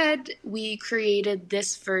that said, we created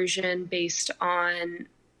this version based on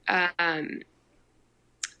um,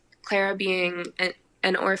 Clara being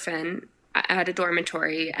an orphan at a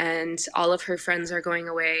dormitory, and all of her friends are going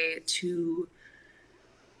away to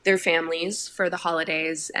their families for the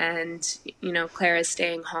holidays, and Clara's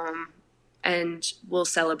staying home, and will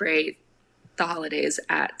celebrate the holidays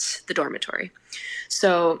at the dormitory.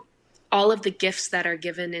 So all of the gifts that are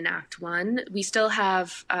given in Act One, we still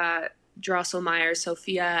have Drosselmeyer,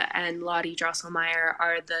 Sophia, and Lottie Drosselmeyer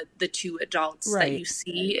are the two adults that Right. you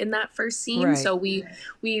see in that first scene. Right. So we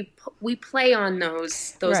play on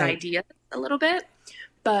those Right. ideas a little bit,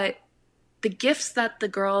 but the gifts that the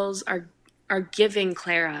girls are giving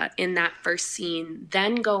Clara in that first scene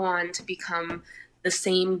then go on to become the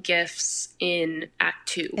same gifts in Act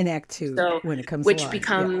Two. In Act Two, So, when it comes which alive. Yeah.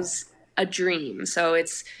 becomes a dream. So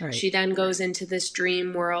Right. she then goes into this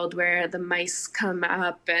dream world where the mice come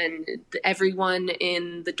up, and everyone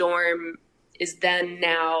in the dorm is then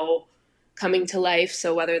now coming to life.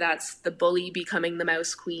 So whether that's the bully becoming the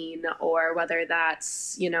mouse queen, or whether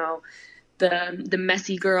that's the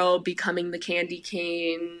messy girl becoming the candy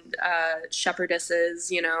cane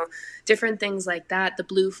shepherdesses, different things like that. The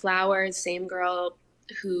blue flower, the same girl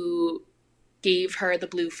who gave her the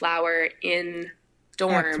blue flower in Act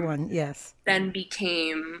dorm One. Yes. then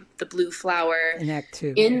became the blue flower In Act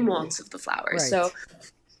Two. in Waltz of the Flowers. So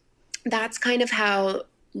Right. that's kind of how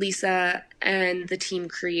Lisa and the team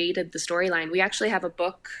created the storyline. We actually have a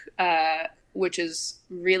book, which is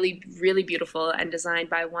really, really beautiful and designed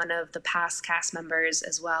by one of the past cast members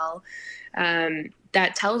as well,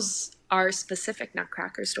 that tells our specific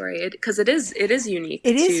Nutcracker story, because it is unique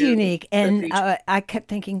It is to unique, the and three. I kept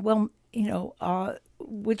thinking, well,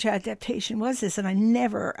 which adaptation was this? And I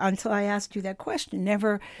never, until I asked you that question,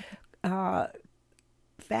 never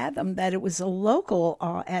fathomed that it was a local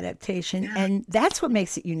adaptation, Yeah, and that's what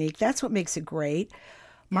makes it unique. That's what makes it great.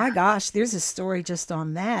 My yeah. gosh, there's a story just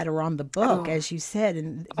on that, or on the book, Oh, as you said,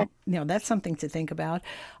 and oh, that's something to think about.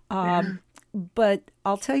 yeah, But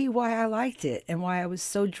I'll tell you why I liked it and why I was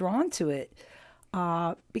so drawn to it,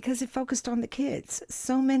 because it focused on the kids.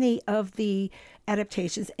 So many of the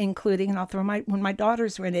adaptations, including, and I'll throw when my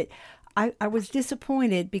daughters were in it, I was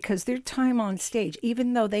disappointed because their time on stage,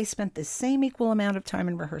 even though they spent the same equal amount of time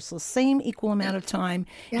in rehearsal, same equal amount of time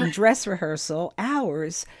yeah, in dress rehearsal,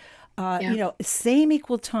 hours, yeah, same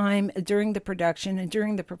equal time during the production and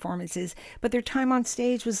during the performances, but their time on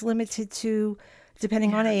stage was limited to,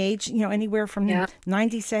 depending on yeah, age, anywhere from yeah,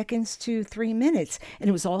 90 seconds to 3 minutes. And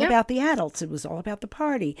it was all yeah, about the adults. It was all about the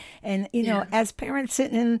party. And, yeah, as parents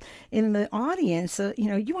sitting in the audience,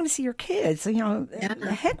 you want to see your kids, yeah,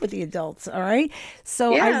 heck with the adults. All right.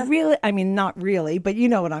 So yeah, I mean, not really, but you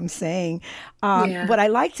know what I'm saying. yeah, What I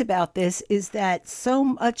liked about this is that so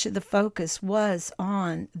much of the focus was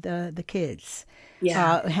on the kids,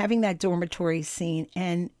 yeah, having that dormitory scene,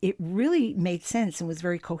 and it really made sense and was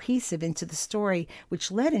very cohesive into the story,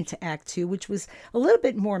 which led into Act Two, which was a little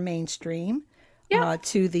bit more mainstream yeah,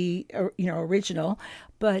 to the original,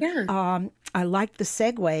 but yeah, I liked the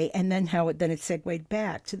segue, and then how it segued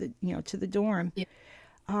back to the to the dorm. yeah,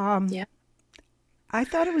 yeah. I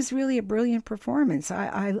thought it was really a brilliant performance.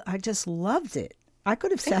 I just loved it. I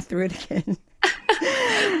could have sat through it again.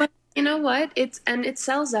 But you know what? It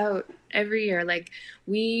sells out every year. Like,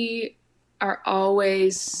 we are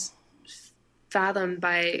always fathomed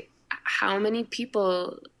by how many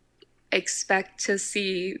people expect to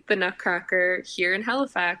see the Nutcracker here in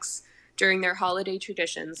Halifax during their holiday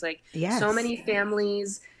traditions. Like, so Yes. many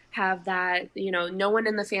families have that, no one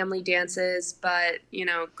in the family dances, but,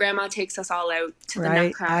 grandma takes us all out to the Right.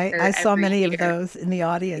 I Nutcracker saw every many of year. those in the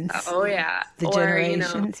audience. Oh, yeah. The Or,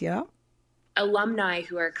 generations, yeah. alumni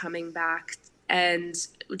who are coming back and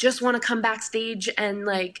just want to come backstage and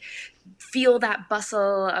like feel that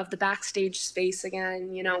bustle of the backstage space again.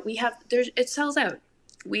 It sells out.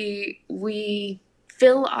 We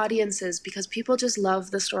fill audiences because people just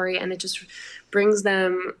love the story, and it just brings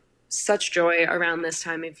them such joy around this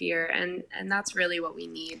time of year, and that's really what we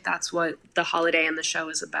need. That's what the holiday and the show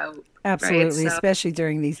is about, right? Absolutely, So especially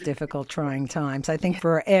during these difficult, trying times. I think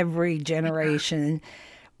for every generation,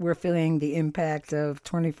 we're feeling the impact of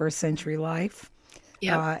 21st century life.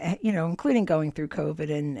 yep. Including going through COVID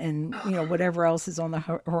and whatever else is on the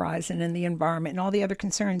horizon and the environment and all the other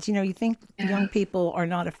concerns. You think young Yeah. people are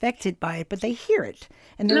not affected by it, but they hear it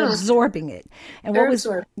and they're No, absorbing it. And they're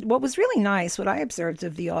absorbed. what was really nice, what I observed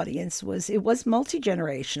of the audience was it was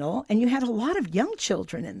multi-generational, and you had a lot of young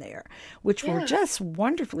children in there, which were Yeah. just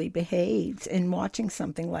wonderfully behaved in watching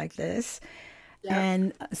something like this. Yep.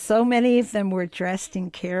 And so many of them were dressed in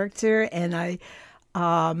character, and I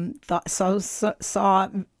saw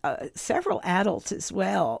several adults as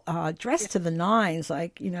well, Yeah. dressed to the nines,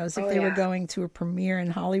 like as if Oh they were yeah. going to a premiere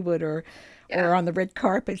in Hollywood or Yeah. on the red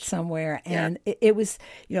carpet somewhere. Yeah. And it was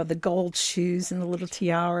the gold shoes and the little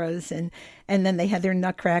tiaras, and then they had their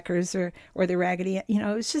nutcrackers or the raggedy. It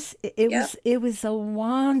was just Yep. it was a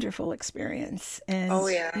wonderful experience, and Oh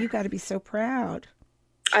yeah. you got to be so proud.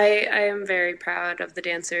 I am very proud of the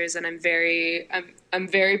dancers, and I'm very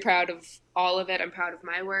proud of all of it. I'm proud of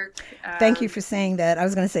my work. Thank you for saying that. I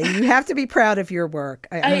was going to say, you have to be proud of your work.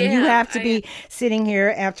 I I mean, you am. have to be sitting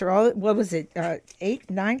here after all, what was it, 8,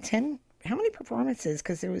 9, 10? How many performances?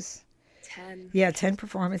 Because there was, 10. yeah, 10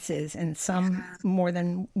 performances and some Yeah. more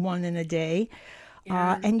than one in a day.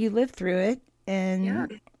 Yeah. And you lived through it. Yeah.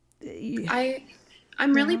 And you, I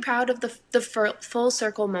I'm really yeah, proud of the full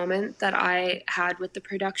circle moment that I had with the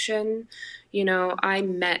production. I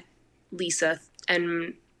met Lisa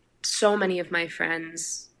and so many of my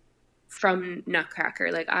friends from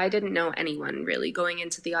Nutcracker. Like, I didn't know anyone really going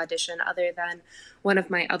into the audition other than one of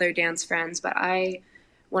my other dance friends. But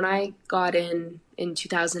when I got in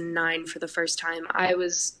 2009 for the first time, I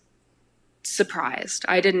was surprised.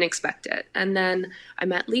 I didn't expect it. And then I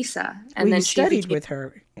met Lisa, well, and you then she studied became with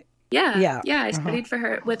her. yeah, Yeah. yeah. I Uh-huh.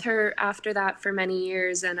 studied with her after that for many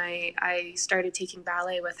years, and I started taking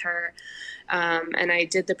ballet with her, and I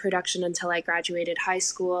did the production until I graduated high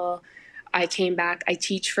school. I came back. I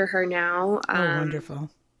teach for her now. Oh, wonderful.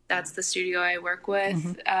 That's the studio I work Hmm.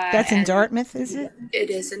 with, That's in and Dartmouth, is it? it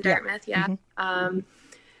is in Yeah. Dartmouth. Yeah. Hmm.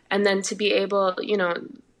 And then to be able,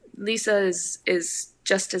 Lisa is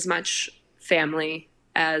just as much family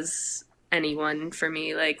as anyone for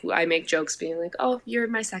me. Like, I make jokes being like, "Oh, you're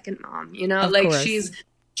my second mom," Of like course.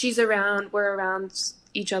 she's around, we're around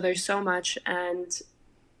each other so much, and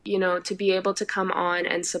to be able to come on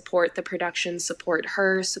and support the production, support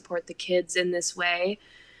her, support the kids in this way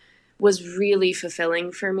was really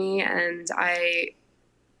fulfilling for me, and I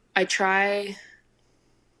try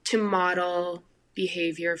to model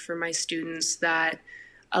behavior for my students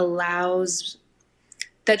allows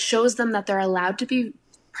that shows them that they're allowed to be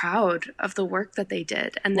proud of the work that they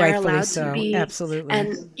did, and they're Rightfully allowed to so. be, Absolutely.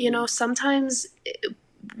 and sometimes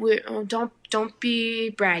don't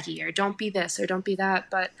be braggy, or don't be this, or don't be that.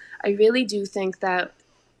 But I really do think that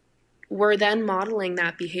we're then modeling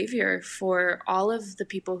that behavior for all of the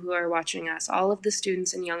people who are watching us, all of the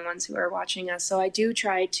students and young ones who are watching us. So I do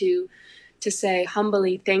try to say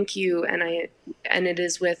humbly thank you, and it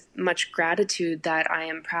is with much gratitude that I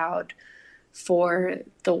am proud for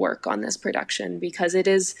the work on this production, because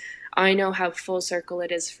I know how full circle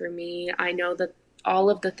it is for me. I know that all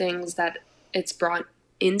of the things that it's brought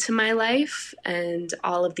into my life, and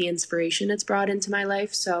all of the inspiration it's brought into my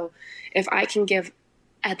life. So if I can give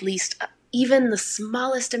at least even the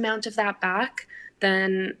smallest amount of that back,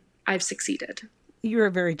 then I've succeeded. You're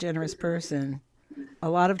a very generous person. A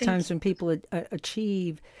lot of Thank times you. when people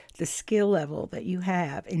achieve the skill level that you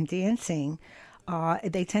have in dancing,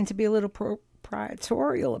 they tend to be a little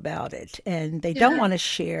proprietorial about it, and they don't Yeah. want to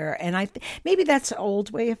share. And maybe that's an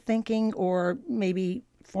old way of thinking, or maybe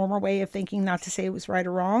former way of thinking. Not to say it was right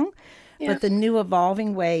or wrong, Yeah. but the new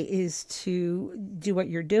evolving way is to do what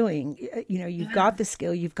you're doing. You've Yeah. got the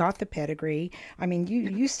skill, you've got the pedigree. I mean,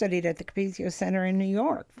 you studied at the Capizio Center in New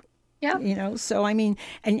York. Yeah. So I mean,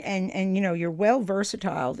 and you're well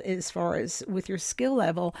versatile as far as with your skill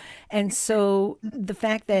level. And so the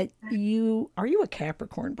fact that are you a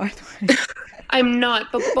Capricorn, by the I'm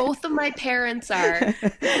not, but both of my parents are.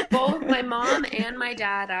 Both my mom and my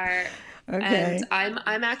dad are. And Okay.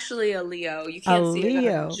 I'm actually a Leo. You A can't see it. I have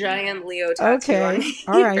a Leo. giant Leo tattoo on Okay. me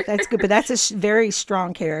All right. here. That's good. But that's a very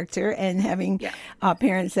strong character. And having Yeah.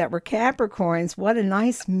 parents that were Capricorns, what a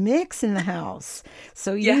nice mix in the house.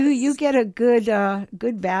 So you Yes, get a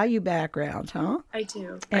good value background, huh? I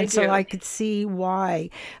do. I And so do. I could see why,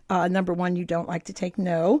 number one, you don't like to take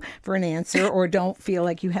no for an answer or don't feel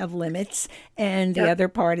like you have limits. And the Yep. other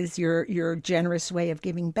part is your generous way of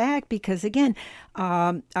giving back. Because again,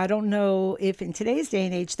 I don't know if in today's day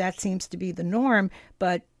and age that seems to be the norm,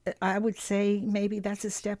 but I would say maybe that's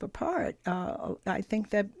a step apart. I think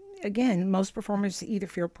that again, most performers either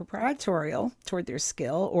feel proprietorial toward their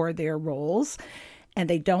skill or their roles, and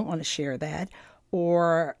they don't want to share that,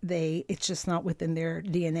 or it's just not within their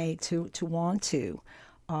DNA to want to,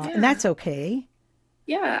 and Yeah. that's okay.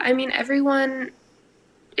 Yeah. I mean, everyone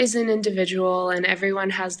is an individual and everyone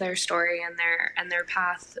has their story and their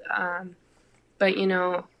path. But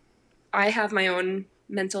I have my own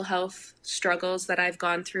mental health struggles that I've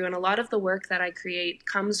gone through, and a lot of the work that I create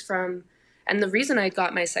comes from. And the reason I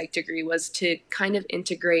got my psych degree was to kind of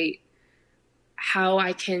integrate how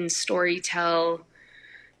I can story tell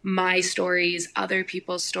my stories, other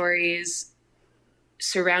people's stories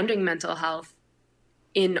surrounding mental health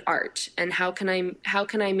in art, and how can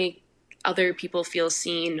I make other people feel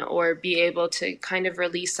seen or be able to kind of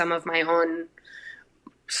release some of my own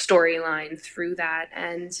storyline through that.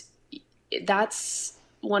 And that's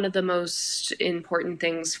one of the most important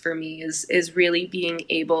things for me is really being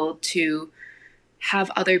able to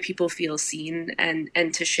have other people feel seen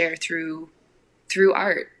and to share through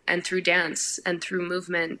art and through dance and through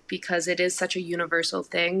movement, because it is such a universal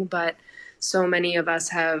thing. But so many of us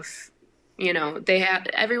have,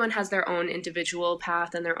 everyone has their own individual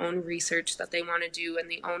path and their own research that they want to do and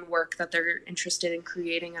the own work that they're interested in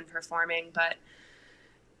creating and performing. But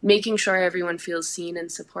making sure everyone feels seen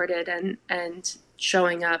and supported and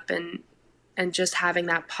showing up and just having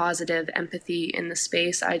that positive empathy in the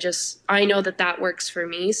space. I know that works for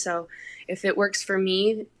me. So if it works for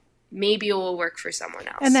me, maybe it will work for someone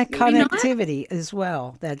And else. that Maybe not. connectivity as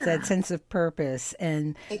well, that sense of purpose,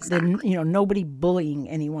 and the Exactly. nobody bullying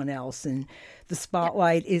anyone else, and the Yeah.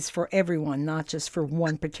 spotlight is for everyone, not just for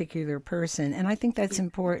one particular person. And I think that's Yeah.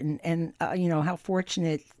 important. And how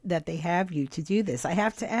fortunate that they have you to do this. I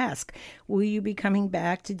have to ask, will you be coming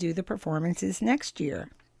back to do the performances next year?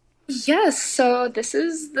 Yes, so this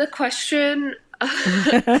is the question of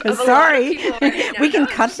a lot of Sorry, people right now. we No, can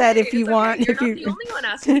it's cut that okay. if you It's okay. want. You're If not the you only one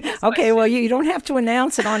asking this okay, well, question. you don't have to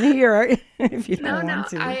announce it on here if you don't No,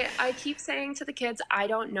 want no. to. I keep saying to the kids, I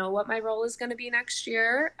don't know what my role is going to be next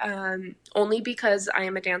year. Only because I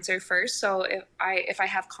am a dancer first. So if I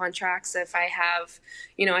have contracts, if I have,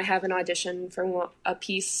 I have an audition for a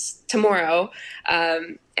piece tomorrow,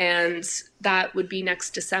 and that would be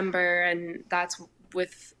next December, and that's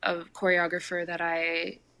with a choreographer that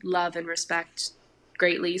I love and respect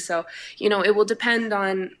greatly. So, it will depend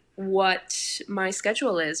on what my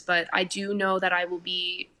schedule is, but I do know that I will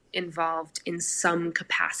be involved in some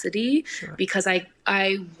capacity, Sure. because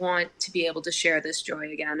I want to be able to share this joy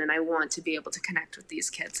again, and I want to be able to connect with these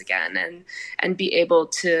kids again and be able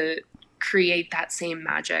to create that same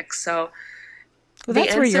magic. So Well, the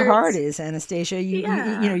that's where your answer heart is is, Anastasia.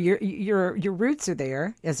 yeah. Your roots are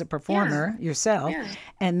there as a Yeah. performer yourself, Yeah.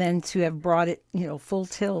 and then to have brought it, full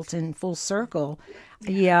tilt and full circle.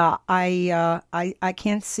 Yeah. Yeah, I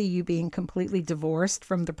can't see you being completely divorced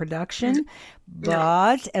from the production, No.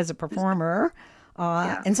 but as a performer,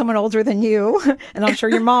 Yeah. and someone older than you, and I'm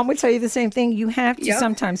sure your mom would tell you the same thing. You have to Yep.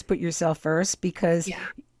 sometimes put yourself first because Yeah.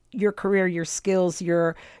 your career, your skills,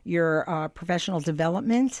 your professional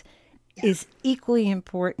development Yeah. is equally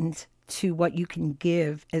important to what you can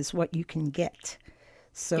give as what you can get. Yeah.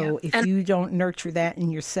 So if And you don't nurture that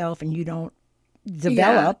in yourself and you don't yeah.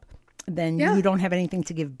 develop, then Yeah. you don't have anything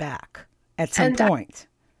to give back at some And point.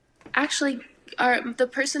 actually, the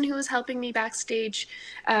person who was helping me backstage,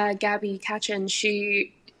 Gabby Katchen,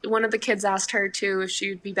 one of the kids asked her too if she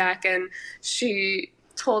would be back, and she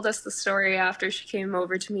told us the story after she came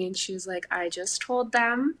over to me, and she was like, I just told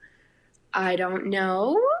them I don't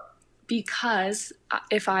know, because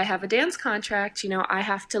if I have a dance contract, I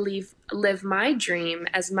have to live my dream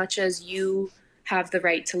as much as you have the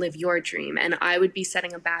right to live your dream. And I would be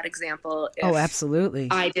setting a bad example Oh, if absolutely.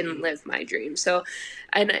 I didn't live my dream. So,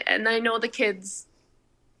 and I know the kids,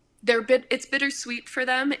 it's bittersweet for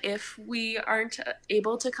them if we aren't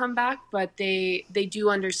able to come back, but they do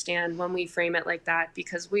understand when we frame it like that,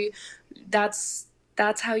 because that's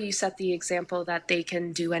that's how you set the example that they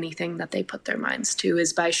can do anything that they put their minds to,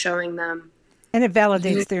 is by showing them And it you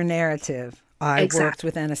validates their narrative I worked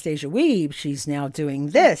with Anastasia Wiebe. She's now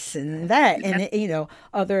doing this and that. And,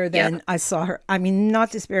 other than I saw her, I mean,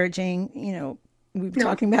 not disparaging, we were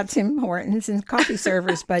talking about Tim Hortons and coffee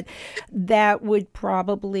servers, but that would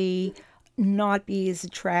probably not be as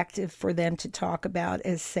attractive for them to talk about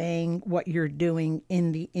as saying what you're doing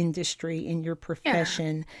in the industry, in your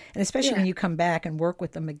profession. And especially when you come back and work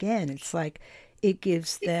with them again, it's like, it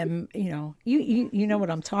gives them, you know what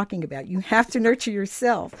I'm talking about. You have to nurture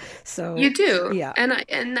yourself. So you do. Yeah.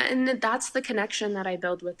 And that's the connection that I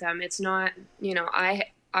build with them. It's not,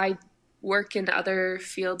 I work in other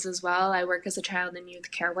fields as well. I work as a child and youth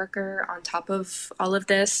care worker on top of all of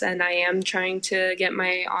this. And I am trying to get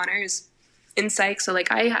my honors in psych. So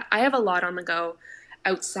like I have a lot on the go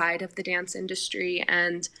outside of the dance industry.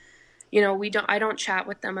 And, I don't chat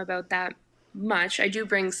with them about that much. I do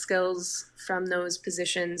bring skills from those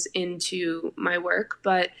positions into my work,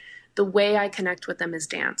 but the way I connect with them is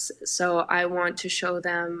dance. So I want to show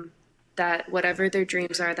them that whatever their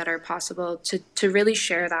dreams are that are possible, to really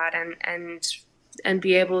share that and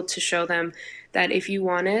be able to show them that if you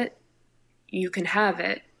want it, you can have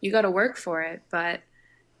it. You got to work for it, but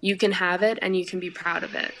you can have it and you can be proud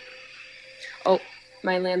of it. Oh,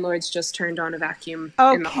 my landlord's just turned on a vacuum.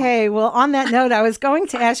 Okay, well, on that note, I was going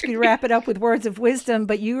to ask you to wrap it up with words of wisdom,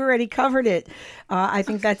 but you already covered it. I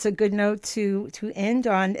think that's a good note to end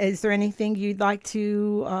on. Is there anything you'd like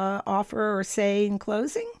to offer or say in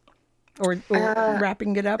closing, or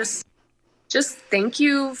wrapping it up? Just thank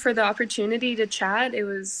you for the opportunity to chat. It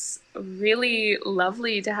was really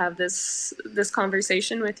lovely to have this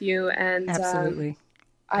conversation with you, and absolutely,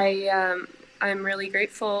 I'm really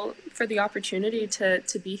grateful for the opportunity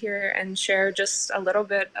to be here and share just a little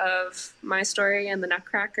bit of my story and the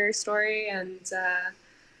Nutcracker story. And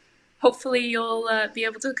hopefully you'll be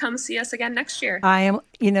able to come see us again next year. I am,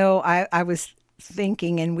 I was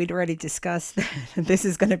thinking, and we'd already discussed that this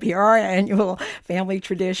is going to be our annual family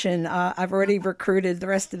tradition. I've already recruited the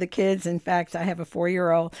rest of the kids. In fact, I have a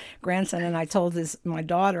 4-year-old grandson, and I told my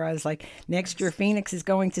daughter, I was like, next year Phoenix is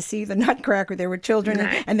going to see the Nutcracker. There were children,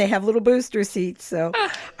 and they have little booster seats. So,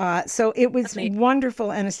 so it was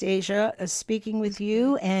wonderful, Anastasia, speaking with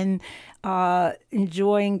you and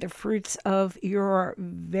enjoying the fruits of your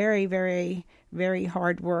very, very, very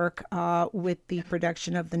hard work with the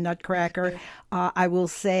production of the Nutcracker. I will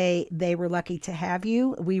say they were lucky to have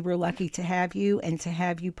you. We were lucky to have you, and to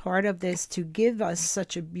have you part of this, to give us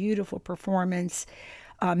such a beautiful performance.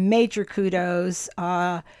 Major kudos.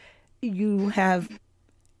 You have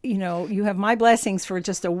my blessings for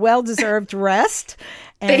just a well-deserved rest.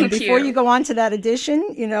 And before you go on to that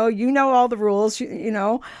audition, you know all the rules,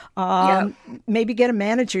 maybe get a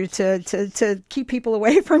manager to keep people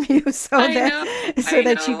away from you so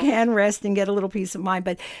that you can rest and get a little peace of mind.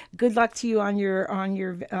 But good luck to you on your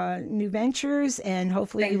new ventures, and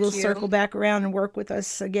hopefully you will circle back around and work with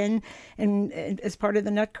us again and as part of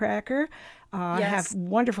the Nutcracker. Have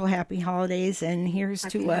wonderful, happy holidays, and here's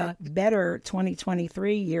to a better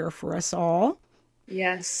 2023 year for us all.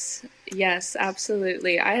 Yes,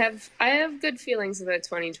 absolutely. I have good feelings about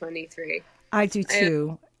 2023. I do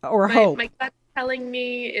too, hope. My gut's telling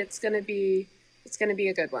me it's gonna be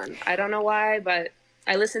a good one. I don't know why, but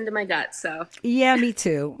I listen to my gut. So yeah, me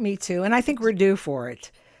too, and I think we're due for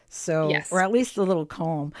it. So, or at least a little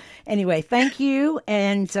calm. Anyway, thank you,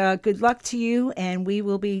 and good luck to you, and we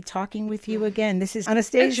will be talking with you again. This is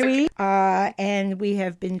Anastasia, and we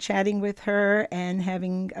have been chatting with her and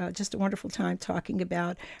having just a wonderful time talking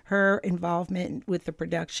about her involvement with the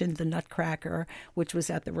production, The Nutcracker, which was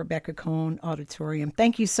at the Rebecca Cohn Auditorium.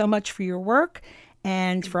 Thank you so much for your work.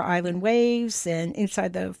 And for Island Waves and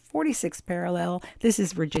Inside the 46th Parallel, this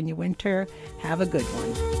is Virginia Winter. Have a good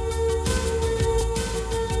one.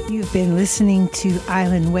 You've been listening to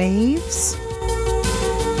Island Waves,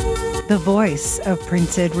 the voice of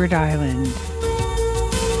Prince Edward Island.